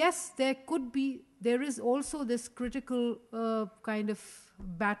 Yes, there is also this critical kind of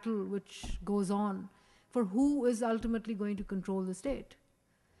battle which goes on for who is ultimately going to control the state.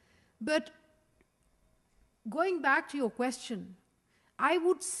 But going back to your question, I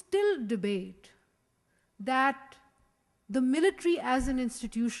would still debate that the military as an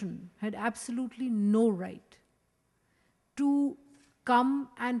institution had absolutely no right to come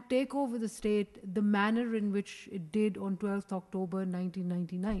and take over the state the manner in which it did on 12th October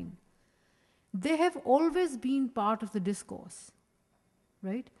 1999. They have always been part of the discourse,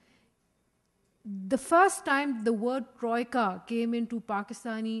 right? The first time the word Troika came into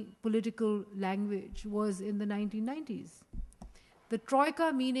Pakistani political language was in the 1990s. The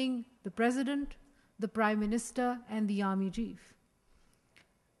Troika meaning the president, the prime minister, and the army chief.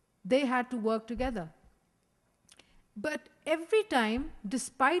 They had to work together. But every time,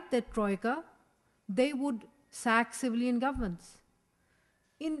 despite that Troika, they would sack civilian governments.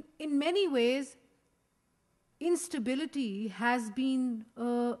 In many ways, instability has been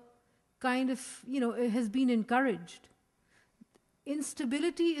has been encouraged.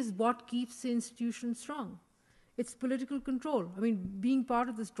 Instability is what keeps the institution strong. It's political control. I mean, being part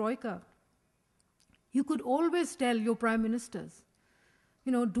of this Troika, you could always tell your prime ministers,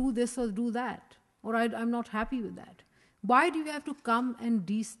 do this or do that, or I'm not happy with that. Why do you have to come and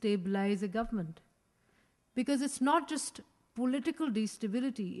destabilize a government? Because it's not just political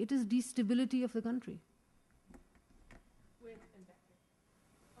destability, it is destability of the country.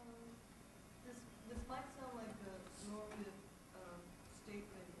 This might sound like a normative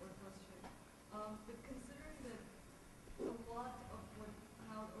statement or question, but considering that a lot of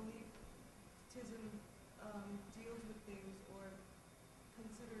how elitism deals with things or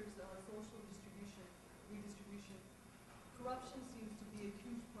considers social redistribution, corruption seems to be a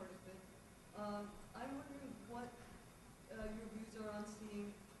huge part of it. I'm wondering what your views are on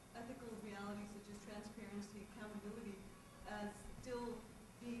seeing ethical realities such as transparency, accountability, as still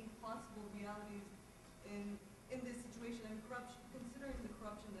being possible realities in this situation, and corruption, considering the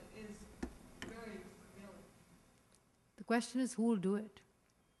corruption that is very prevalent. The question is, who will do it?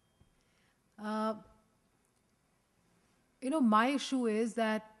 My issue is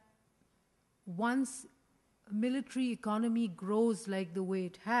that once military economy grows like the way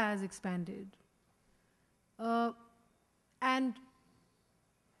it has expanded, and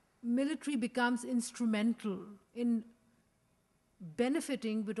military becomes instrumental in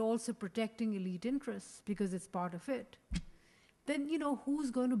benefiting but also protecting elite interests because it's part of it, then, who's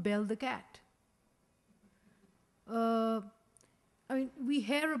going to bail the cat? We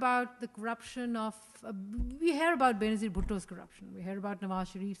hear about the corruption of, we hear about Benazir Bhutto's corruption, we hear about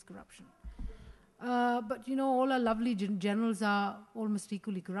Nawaz Sharif's corruption. But, all our lovely generals are almost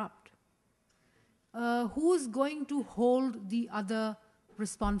equally corrupt. Who's going to hold the other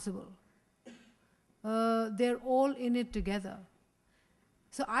responsible? They're all in it together.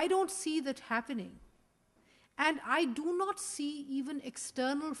 So I don't see that happening. And I do not see even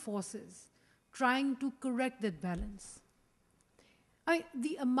external forces trying to correct that balance.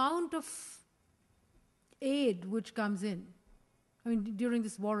 The amount of aid which comes in, during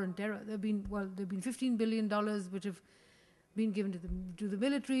this war on terror, there have been $15 billion which have been given to the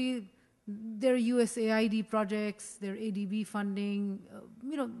military. There are USAID projects, there are ADB funding,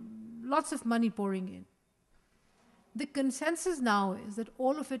 lots of money pouring in. The consensus now is that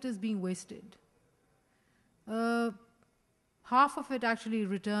all of it is being wasted. Half of it actually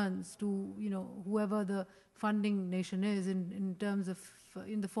returns to whoever the funding nation is in terms of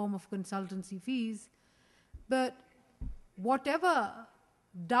in the form of consultancy fees, but whatever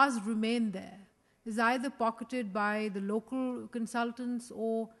does remain there is either pocketed by the local consultants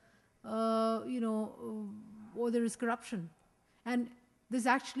or there is corruption, and there's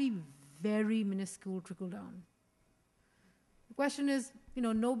actually very minuscule trickle down. The question is,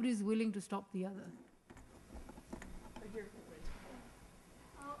 nobody's willing to stop the other. Here,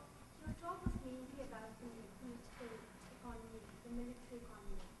 your talk was mainly about the political economy, the military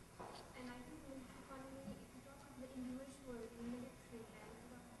economy. And I think the military economy, if you talk of the individual in the military and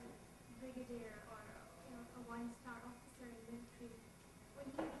the brigadier or a one-star officer in the military, when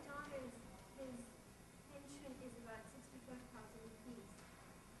he retires, his pension is about 65,000 rupees.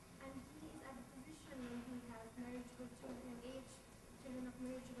 And he is at a position when he has marriageable children of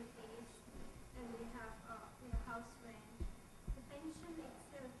marriageable age, and they have house rent. The pension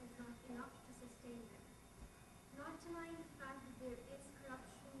itself is not enough to sustain them. Not denying the fact that there is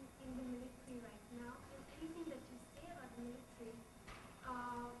corruption in the military right now, and anything that you say about the military,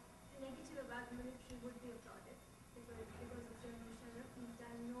 negative about the military would be applauded, because of General Musharraf, he's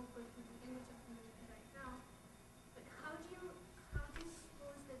done no good to the image of the military right now. But how do you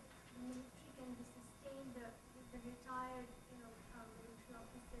suppose that the military can be sustained, the retired military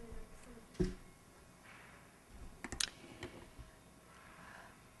officers or soldiers?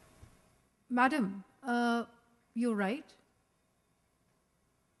 Madam, you're right.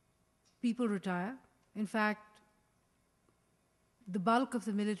 People retire. In fact, the bulk of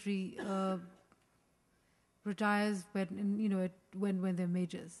the military retires when they're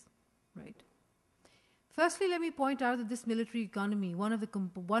majors, right? Firstly, let me point out that this military economy, one of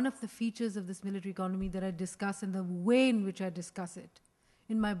the features of this military economy that I discuss and the way in which I discuss it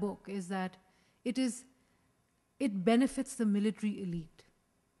in my book is that it benefits the military elite.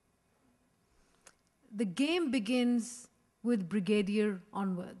 The game begins with brigadier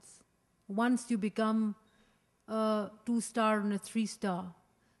onwards. Once you become a 2-star and a 3-star,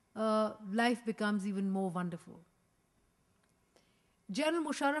 life becomes even more wonderful. General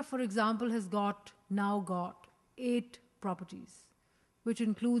Musharraf, for example, has now got 8 properties, which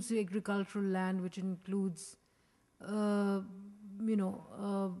includes the agricultural land, which includes,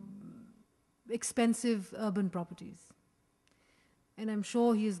 expensive urban properties. And I'm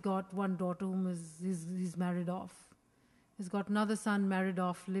sure he's got one daughter whom he's married off. He's got another son married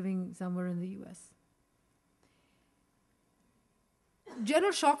off, living somewhere in the US.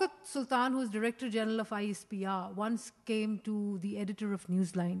 General Shaukat Sultan, who is Director General of ISPR, once came to the editor of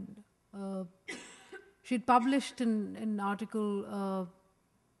Newsline. She'd published an article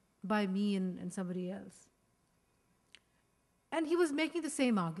by me and somebody else. And he was making the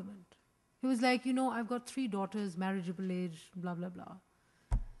same argument. He was like, I've got 3 daughters, marriageable age, blah, blah, blah.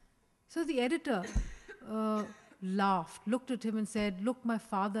 So the editor laughed, looked at him and said, look, my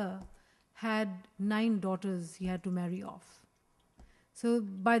father had 9 daughters he had to marry off. So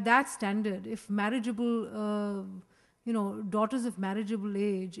by that standard, if marriageable daughters of marriageable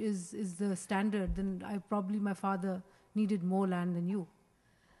age is the standard, then my father needed more land than you.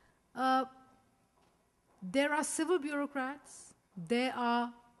 There are civil bureaucrats, there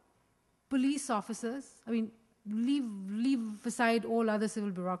are police officers. I mean, leave aside all other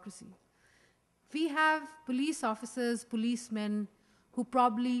civil bureaucracy. We have police officers, policemen who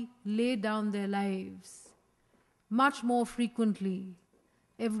probably lay down their lives much more frequently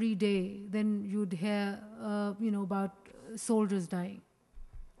every day than you'd hear, about soldiers dying.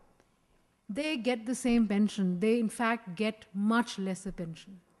 They get the same pension. They, in fact, get much lesser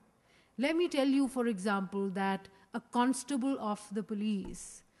pension. Let me tell you, for example, that a constable of the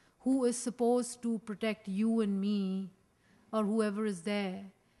police who is supposed to protect you and me or whoever is there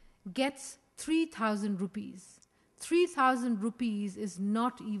gets 3,000 rupees. 3,000 rupees is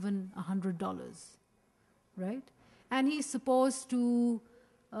not even $100, right? And he's supposed to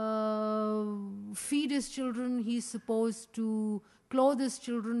feed his children, he's supposed to clothe his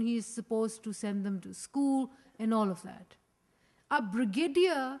children, he's supposed to send them to school, and all of that. A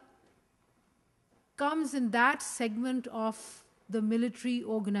brigadier comes in that segment of the military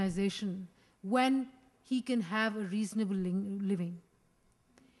organization when he can have a reasonable living.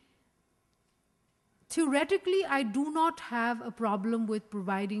 Theoretically, I do not have a problem with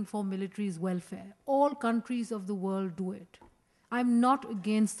providing for military's welfare. All countries of the world do it. I'm not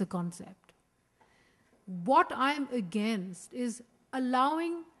against the concept. What I'm against is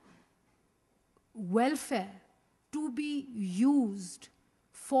allowing welfare to be used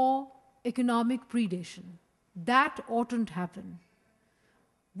for economic predation. That oughtn't happen.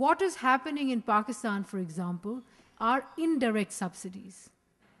 What is happening in Pakistan, for example, are indirect subsidies.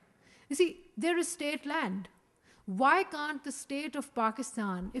 You see, there is state land. Why can't the state of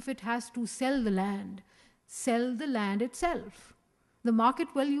Pakistan, if it has to sell the land itself? The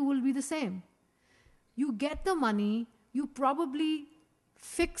market value will be the same. You get the money, you probably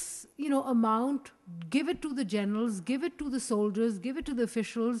fix, amount, give it to the generals, give it to the soldiers, give it to the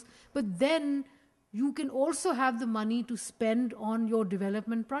officials, but then you can also have the money to spend on your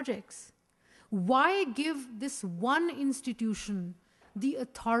development projects. Why give this one institution the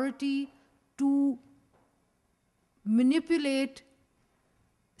authority to manipulate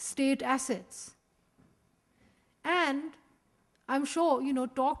state assets? And I'm sure,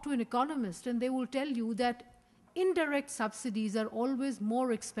 talk to an economist and they will tell you that indirect subsidies are always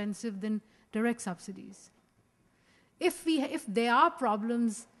more expensive than direct subsidies. If there are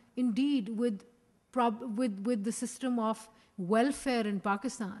problems indeed with the system of welfare in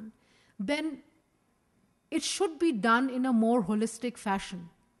Pakistan, then it should be done in a more holistic fashion.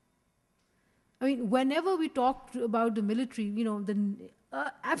 I mean, whenever we talk about the military, the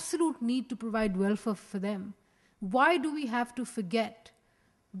absolute need to provide welfare for them, why do we have to forget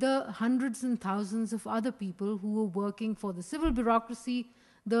the hundreds and thousands of other people who are working for the civil bureaucracy,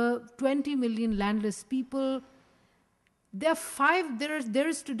 the 20 million landless people? There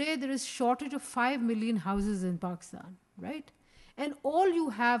is shortage of 5 million houses in Pakistan, right? And all you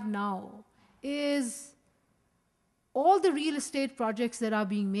have now is all the real estate projects that are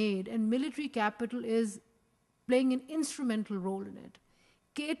being made, and military capital is playing an instrumental role in it,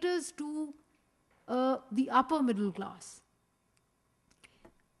 caters to the upper middle class.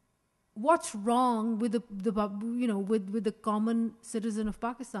 What's wrong with the common citizen of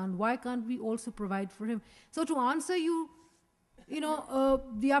Pakistan? Why can't we also provide for him? So to answer you,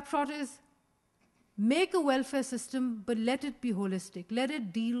 the upshot is make a welfare system, but let it be holistic. Let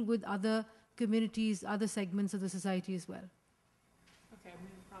it deal with other communities, other segments of the society as well. Okay, I'm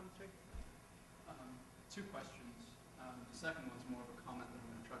going to prompt three. Two questions. The second one's more of a comment that I'm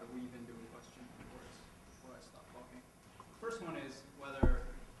going to try to weave into a question before I stop talking. The first one is whether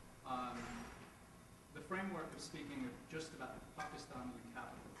the framework of speaking of just about Pakistani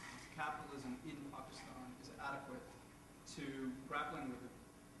capitalism in Pakistan is adequate to grappling with the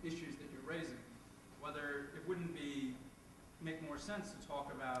issues that you're raising, whether it wouldn't make more sense to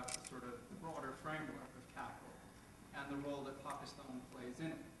talk about sort of the broader framework of capital and the role that Pakistan plays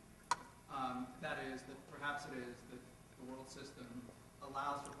in it. That is, that perhaps it is that the world system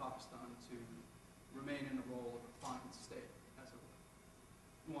allows for Pakistan to remain in the role of a client state, as it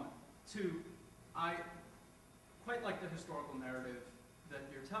were. One. Two, I quite like the historical narrative that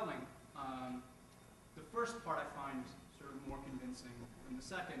you're telling. The first part I find sort of more convincing than the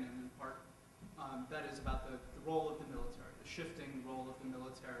second, and in part that is about the role of the military, the shifting role of the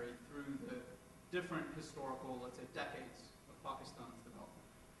military through the different historical, let's say, decades of Pakistan's development.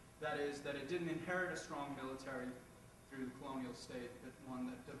 That is, that it didn't inherit a strong military through the colonial state, but one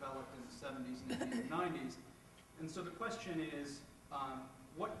that developed in the 70s and 80s and 90s. And so the question is,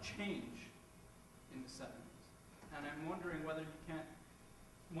 what changed in the 70s? And I'm wondering whether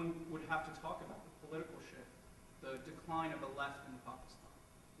one would have to talk about the political shift, the decline of the left in Pakistan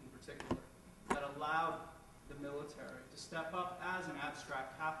in particular, that allowed the military to step up as an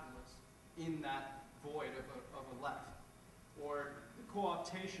abstract capitalist in that void of a left, or the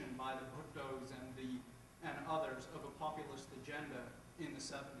co-optation by the Bhuttos and others of a populist agenda in the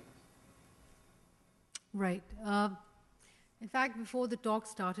 70s. Right. In fact, before the talk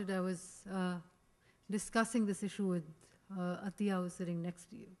started, I was discussing this issue with Atiya, who was sitting next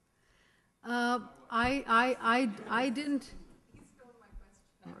to you. I didn't. He stole my question.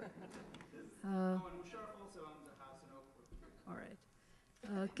 All right. And Musharraf also owns a house in Oakwood. All right.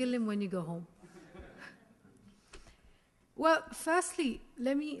 Kill him when you go home. Well, firstly,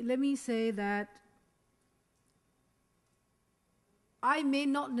 let me say that I may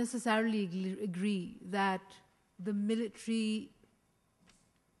not necessarily agree that the military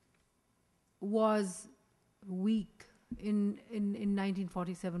was weak in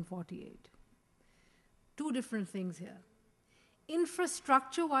 1947-48. Two different things here.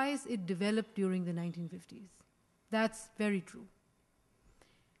 Infrastructure-wise, it developed during the 1950s. That's very true.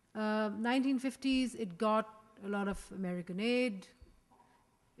 1950s, it got a lot of American aid.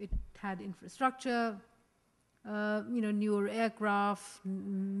 It had infrastructure, newer aircraft,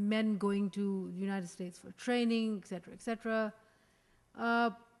 men going to the United States for training, etc., etc.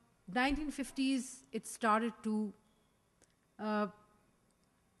 1950s, it started to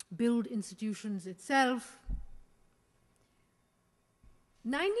build institutions itself.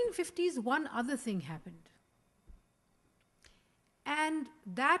 1950s, one other thing happened. And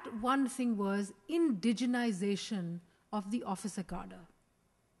that one thing was indigenization of the officer cadre.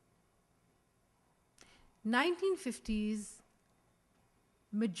 1950s,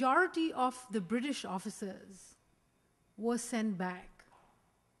 majority of the British officers were sent back.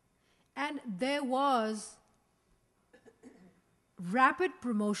 And there was rapid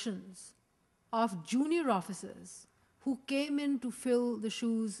promotions of junior officers who came in to fill the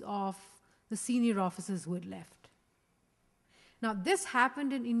shoes of the senior officers who had left. Now, this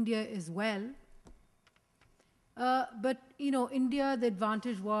happened in India as well. But, India, the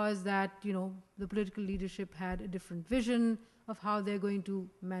advantage was that, the political leadership had a different vision of how they're going to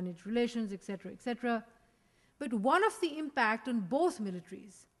manage relations, etc., etc. But one of the impact on both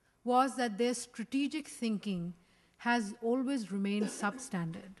militaries was that their strategic thinking has always remained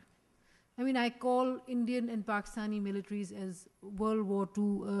substandard. I mean, I call Indian and Pakistani militaries as World War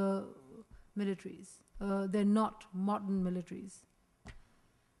II militaries. They're not modern militaries.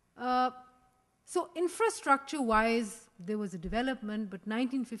 So infrastructure-wise, there was a development, but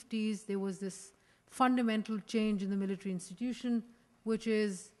 1950s, there was this fundamental change in the military institution, which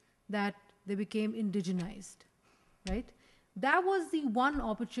is that they became indigenized, right? That was the one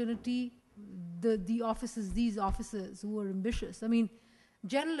opportunity these officers who were ambitious. I mean,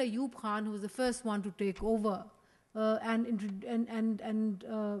 General Ayub Khan, who was the first one to take over and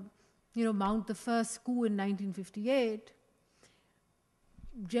mount the first coup in 1958,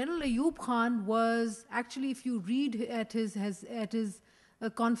 General Ayub Khan was actually, if you read at his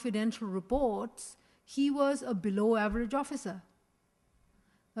confidential reports, he was a below-average officer.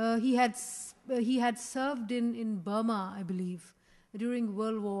 He had served in Burma, I believe, during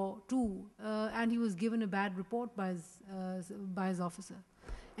World War II, and he was given a bad report by his officer,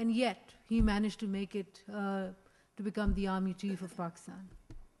 and yet he managed to make it to become the army chief of Pakistan.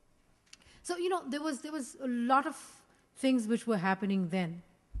 So there was a lot of things which were happening then.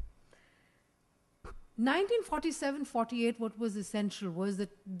 1947-48, what was essential was that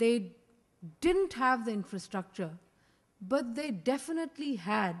they didn't have the infrastructure, but they definitely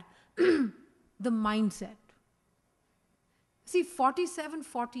had the mindset. See,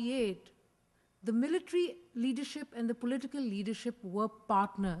 47-48, the military leadership and the political leadership were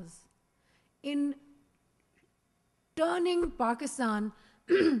partners in turning Pakistan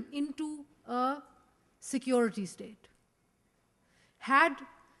into a security state.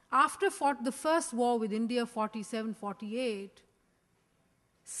 After the first war with India, 47-48,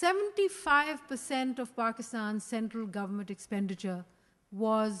 75% of Pakistan's central government expenditure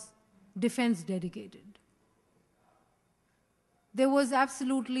was defense dedicated. There was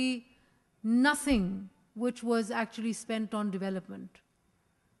absolutely nothing which was actually spent on development.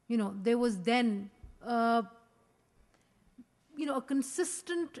 There was then a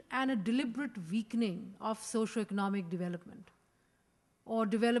consistent and a deliberate weakening of socioeconomic development, or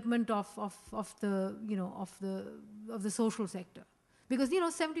development of the social sector, because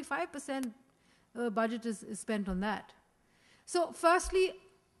 75% budget is spent on that. So, firstly,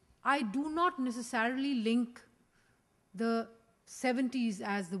 I do not necessarily link the 70s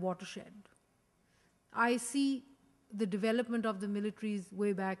as the watershed. I see the development of the militaries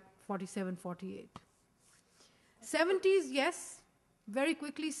way back 47, 48. 70s, yes. Very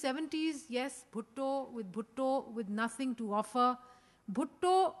quickly, 70s, yes. Bhutto with nothing to offer.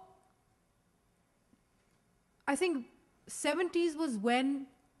 Bhutto, I think 70s was when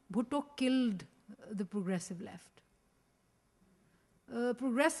Bhutto killed the progressive left.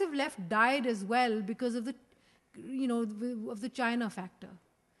 Progressive left died as well because of the, of the China factor.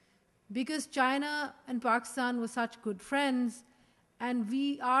 Because China and Pakistan were such good friends, and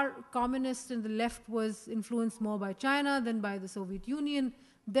we are communists and the left was influenced more by China than by the Soviet Union.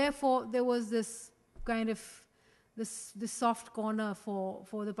 Therefore, there was this kind of, this soft corner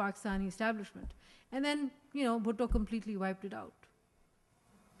for the Pakistani establishment. And then, Bhutto completely wiped it out.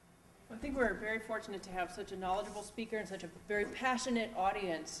 I think we're very fortunate to have such a knowledgeable speaker and such a very passionate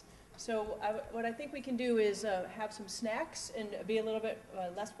audience. So what I think we can do is have some snacks and be a little bit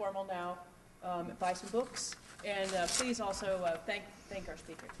less formal now, buy some books, and please also thank our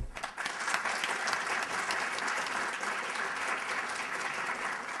speakers.